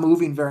you're not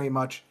moving very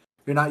much,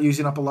 you're not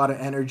using up a lot of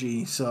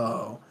energy,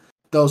 so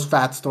those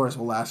fat stores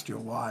will last you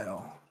a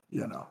while.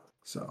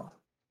 So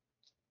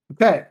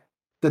okay.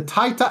 The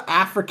Taita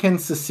African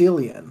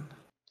Sicilian,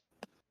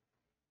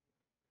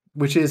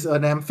 which is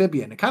an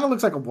amphibian. It kind of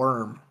looks like a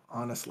worm,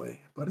 honestly,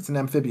 but it's an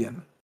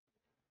amphibian.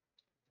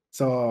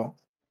 So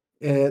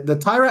the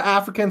Tyra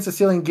African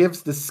Sicilian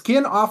gives the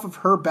skin off of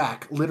her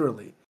back,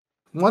 literally.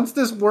 Once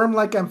this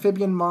worm-like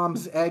amphibian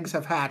mom's eggs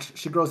have hatched,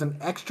 she grows an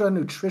extra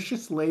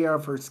nutritious layer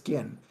of her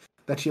skin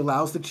that she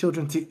allows the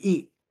children to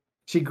eat.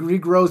 She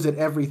regrows it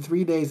every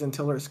 3 days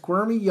until her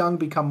squirmy young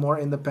become more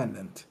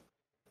independent.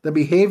 The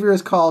behavior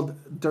is called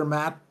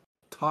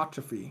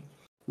dermatotrophy.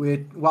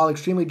 While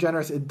extremely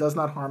generous, it does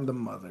not harm the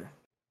mother.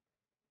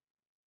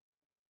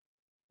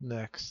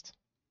 Next.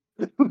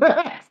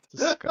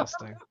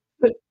 Disgusting.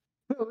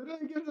 We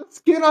didn't get the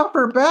skin off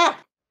her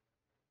back.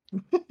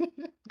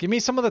 Give me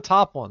some of the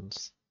top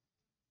ones.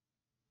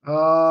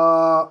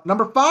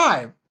 Number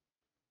 5,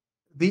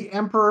 the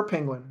Emperor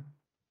Penguin.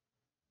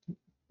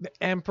 The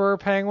Emperor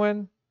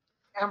Penguin.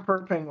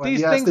 Emperor Penguin.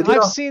 These Yes, things,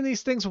 I've seen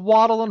these things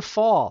waddle and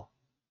fall.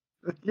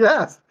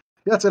 Yes.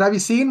 Yes. And have you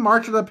seen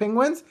March of the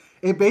Penguins?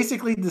 It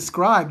basically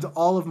described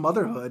all of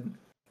motherhood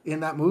in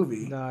that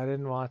movie. No, I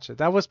didn't watch it.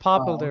 That was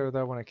popular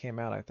though when it came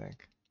out, I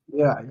think.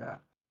 Yeah, yeah.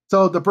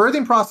 So the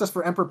birthing process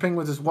for emperor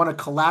penguins is one of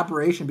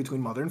collaboration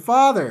between mother and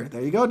father.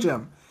 There you go,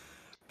 Jim.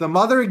 The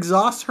mother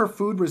exhausts her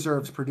food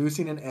reserves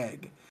producing an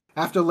egg.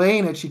 After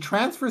laying it, she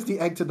transfers the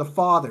egg to the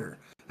father,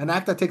 an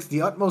act that takes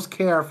the utmost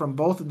care from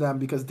both of them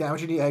because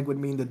damaging the egg would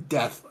mean the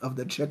death of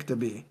the chick to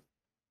be.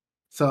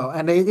 So,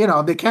 and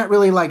they can't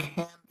really like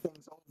hand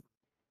things over.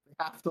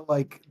 They have to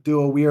like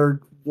do a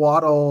weird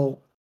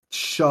waddle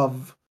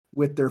shove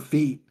with their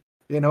feet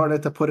in order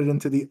to put it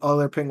into the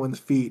other penguin's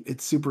feet.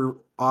 It's super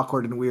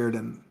awkward and weird,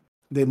 and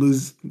they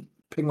lose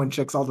penguin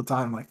chicks all the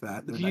time like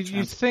that.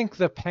 You think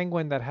the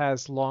penguin that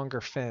has longer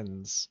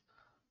fins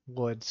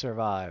would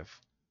survive?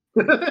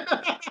 They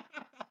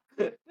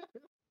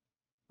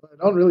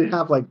don't really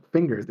have like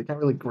fingers. They can't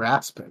really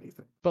grasp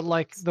anything. But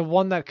like the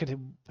one that could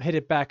hit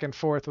it back and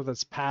forth with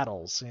its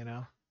paddles,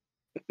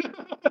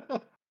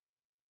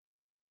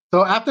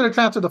 So after the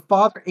transfer, the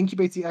father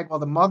incubates the egg while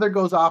the mother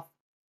goes off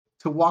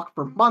to walk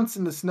for months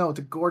in the snow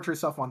to gorge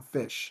herself on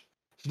fish.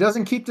 She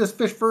doesn't keep this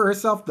fish for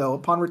herself, though.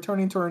 Upon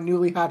returning to her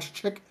newly hatched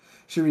chick,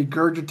 she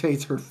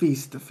regurgitates her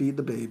feast to feed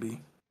the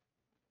baby.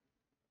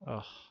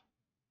 Oh.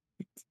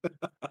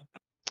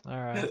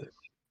 All right.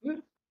 You're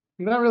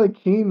not really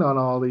keen on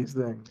all these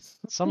things.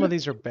 Some of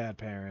these are bad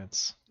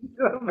parents.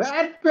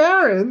 Bad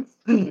parents?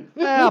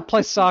 Yeah, I'll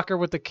play soccer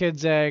with the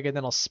kid's egg and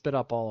then I'll spit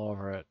up all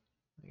over it.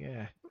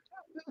 Yeah.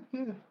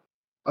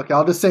 Okay,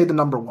 I'll just say the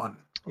number 1.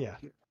 Yeah.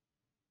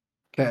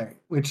 Okay,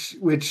 which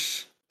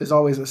is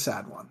always a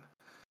sad one.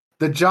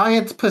 The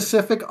giant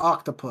Pacific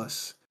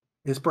octopus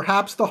is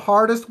perhaps the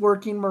hardest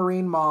working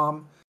marine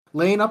mom,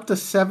 laying up to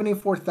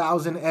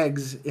 74,000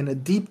 eggs in a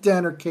deep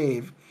den or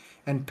cave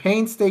and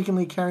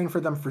painstakingly caring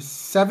for them for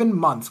 7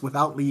 months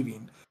without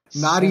leaving,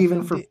 not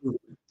even for food.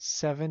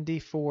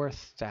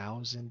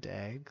 74,000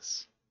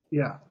 eggs?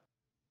 Yeah.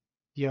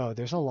 Yo,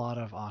 there's a lot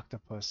of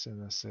octopus in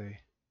the sea.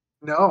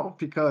 No,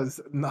 because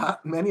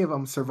not many of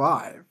them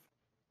survive.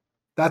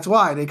 That's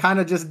why they kind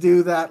of just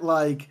do that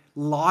like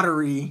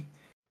lottery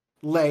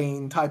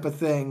laying type of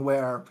thing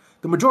where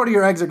the majority of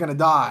your eggs are going to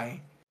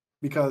die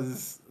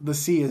because the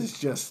sea is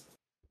just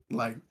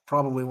like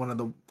probably one of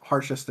the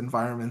harshest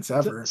environments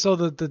ever. So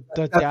the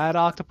dad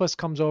octopus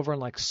comes over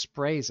and like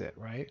sprays it,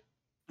 right?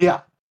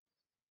 Yeah.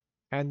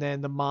 And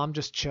then the mom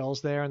just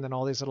chills there and then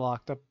all these little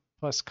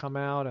octopus come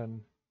out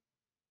and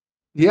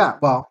yeah,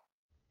 well,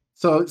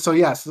 so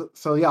yes,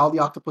 so yeah, all the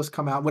octopus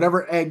come out,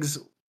 whatever eggs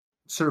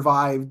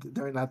survived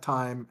during that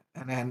time,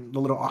 and then the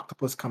little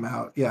octopus come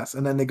out. Yes,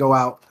 and then they go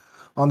out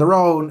on their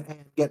own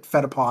and get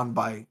fed upon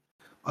by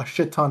a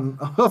shit ton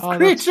of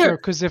creatures.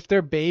 Because if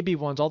they're baby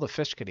ones, all the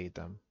fish could eat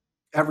them.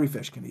 Every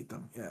fish can eat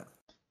them. Yeah.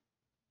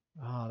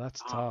 Oh,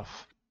 that's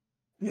tough.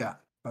 Yeah,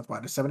 that's why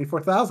there's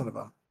 74,000 of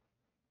them.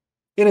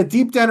 In a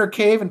deep den or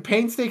cave and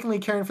painstakingly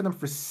caring for them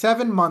for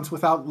 7 months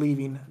without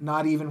leaving,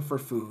 not even for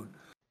food.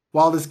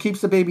 While this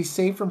keeps the baby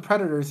safe from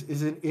predators,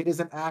 it is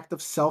an act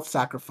of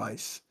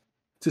self-sacrifice.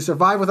 To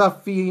survive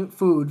without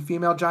food,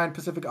 female giant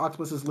Pacific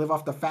octopuses live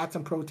off the fats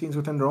and proteins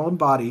within their own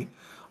body,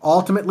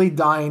 ultimately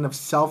dying of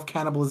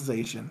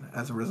self-cannibalization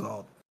as a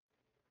result.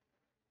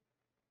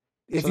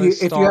 If you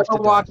ever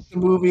watch the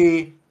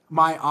movie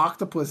My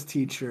Octopus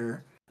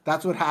Teacher,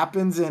 that's what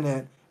happens in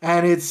it,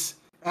 and it's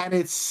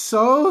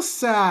so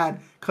sad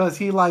because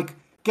he like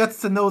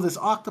gets to know this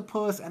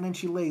octopus, and then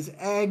she lays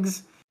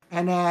eggs,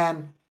 and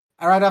then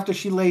right after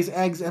she lays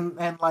eggs,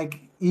 and like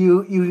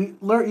you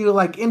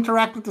like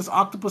interact with this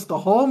octopus the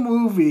whole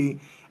movie,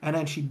 and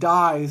then she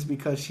dies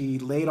because she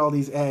laid all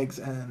these eggs.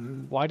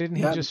 And why didn't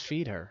he just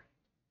feed her?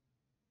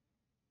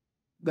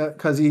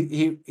 Because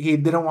he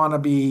didn't want to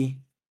be.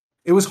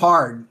 It was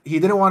hard. He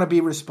didn't want to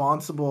be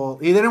responsible.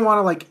 He didn't want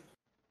to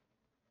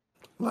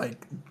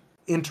like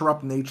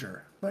interrupt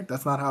nature. Like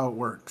that's not how it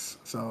works.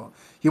 So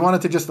he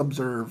wanted to just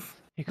observe.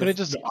 He could have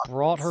just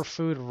brought her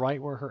food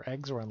right where her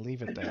eggs were and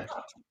leave it there.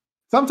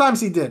 Sometimes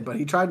he did, but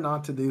he tried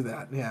not to do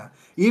that. Yeah.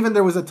 Even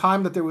there was a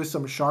time that there was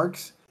some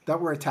sharks that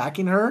were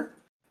attacking her,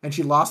 and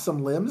she lost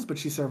some limbs, but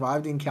she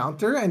survived the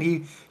encounter. And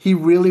he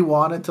really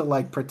wanted to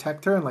like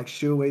protect her and like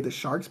shoo away the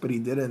sharks, but he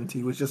didn't.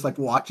 He was just like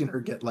watching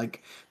her get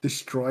like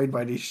destroyed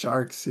by these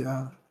sharks.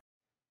 Yeah.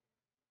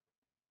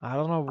 I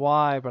don't know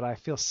why, but I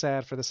feel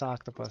sad for this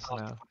octopus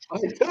now. I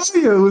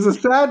tell you, it was a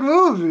sad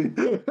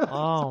movie.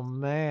 Oh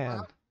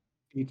man.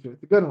 It's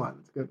a good one.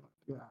 It's a good one.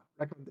 Yeah.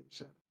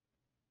 Recommendation.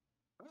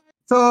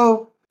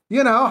 So,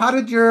 how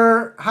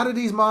did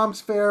these moms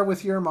fare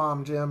with your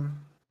mom, Jim?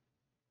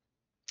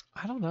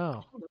 I don't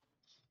know.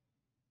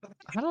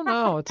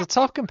 It's a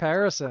tough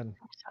comparison.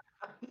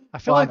 I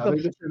feel like they're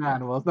different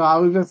animals. No, I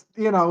was just,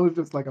 it was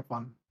just like a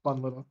fun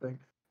little thing.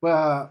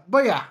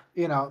 But yeah,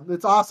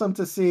 it's awesome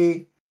to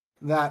see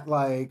that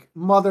like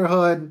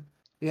motherhood,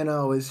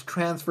 is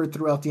transferred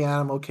throughout the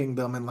animal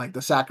kingdom and like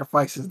the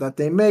sacrifices that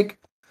they make.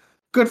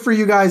 Good for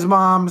you guys,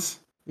 moms.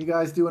 You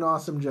guys do an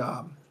awesome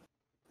job.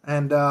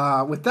 And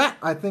with that,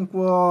 I think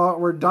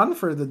we're done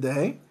for the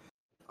day.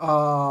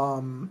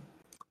 You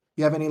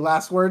have any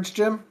last words,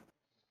 Jim?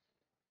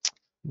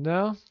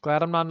 No,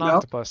 glad I'm not an No.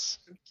 octopus.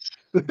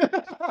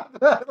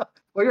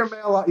 Well, you're a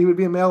male. You would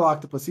be a male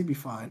octopus. You'd be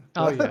fine.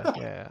 Oh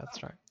yeah,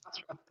 that's right.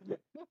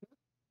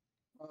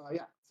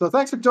 Yeah. So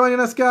thanks for joining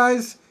us,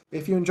 guys.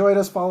 If you enjoyed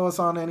us, follow us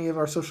on any of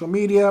our social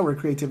media. We're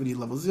Creativity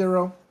Level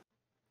 0.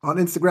 On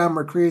Instagram,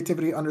 we're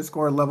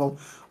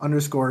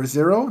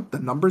creativity_level_0, the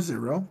number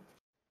 0.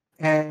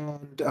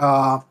 And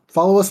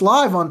follow us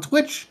live on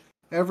Twitch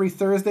every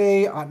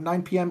Thursday at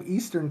 9 p.m.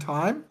 Eastern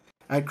Time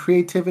at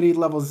Creativity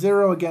Level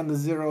 0. Again, the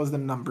 0 is the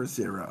number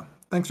 0.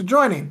 Thanks for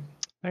joining.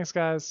 Thanks,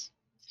 guys.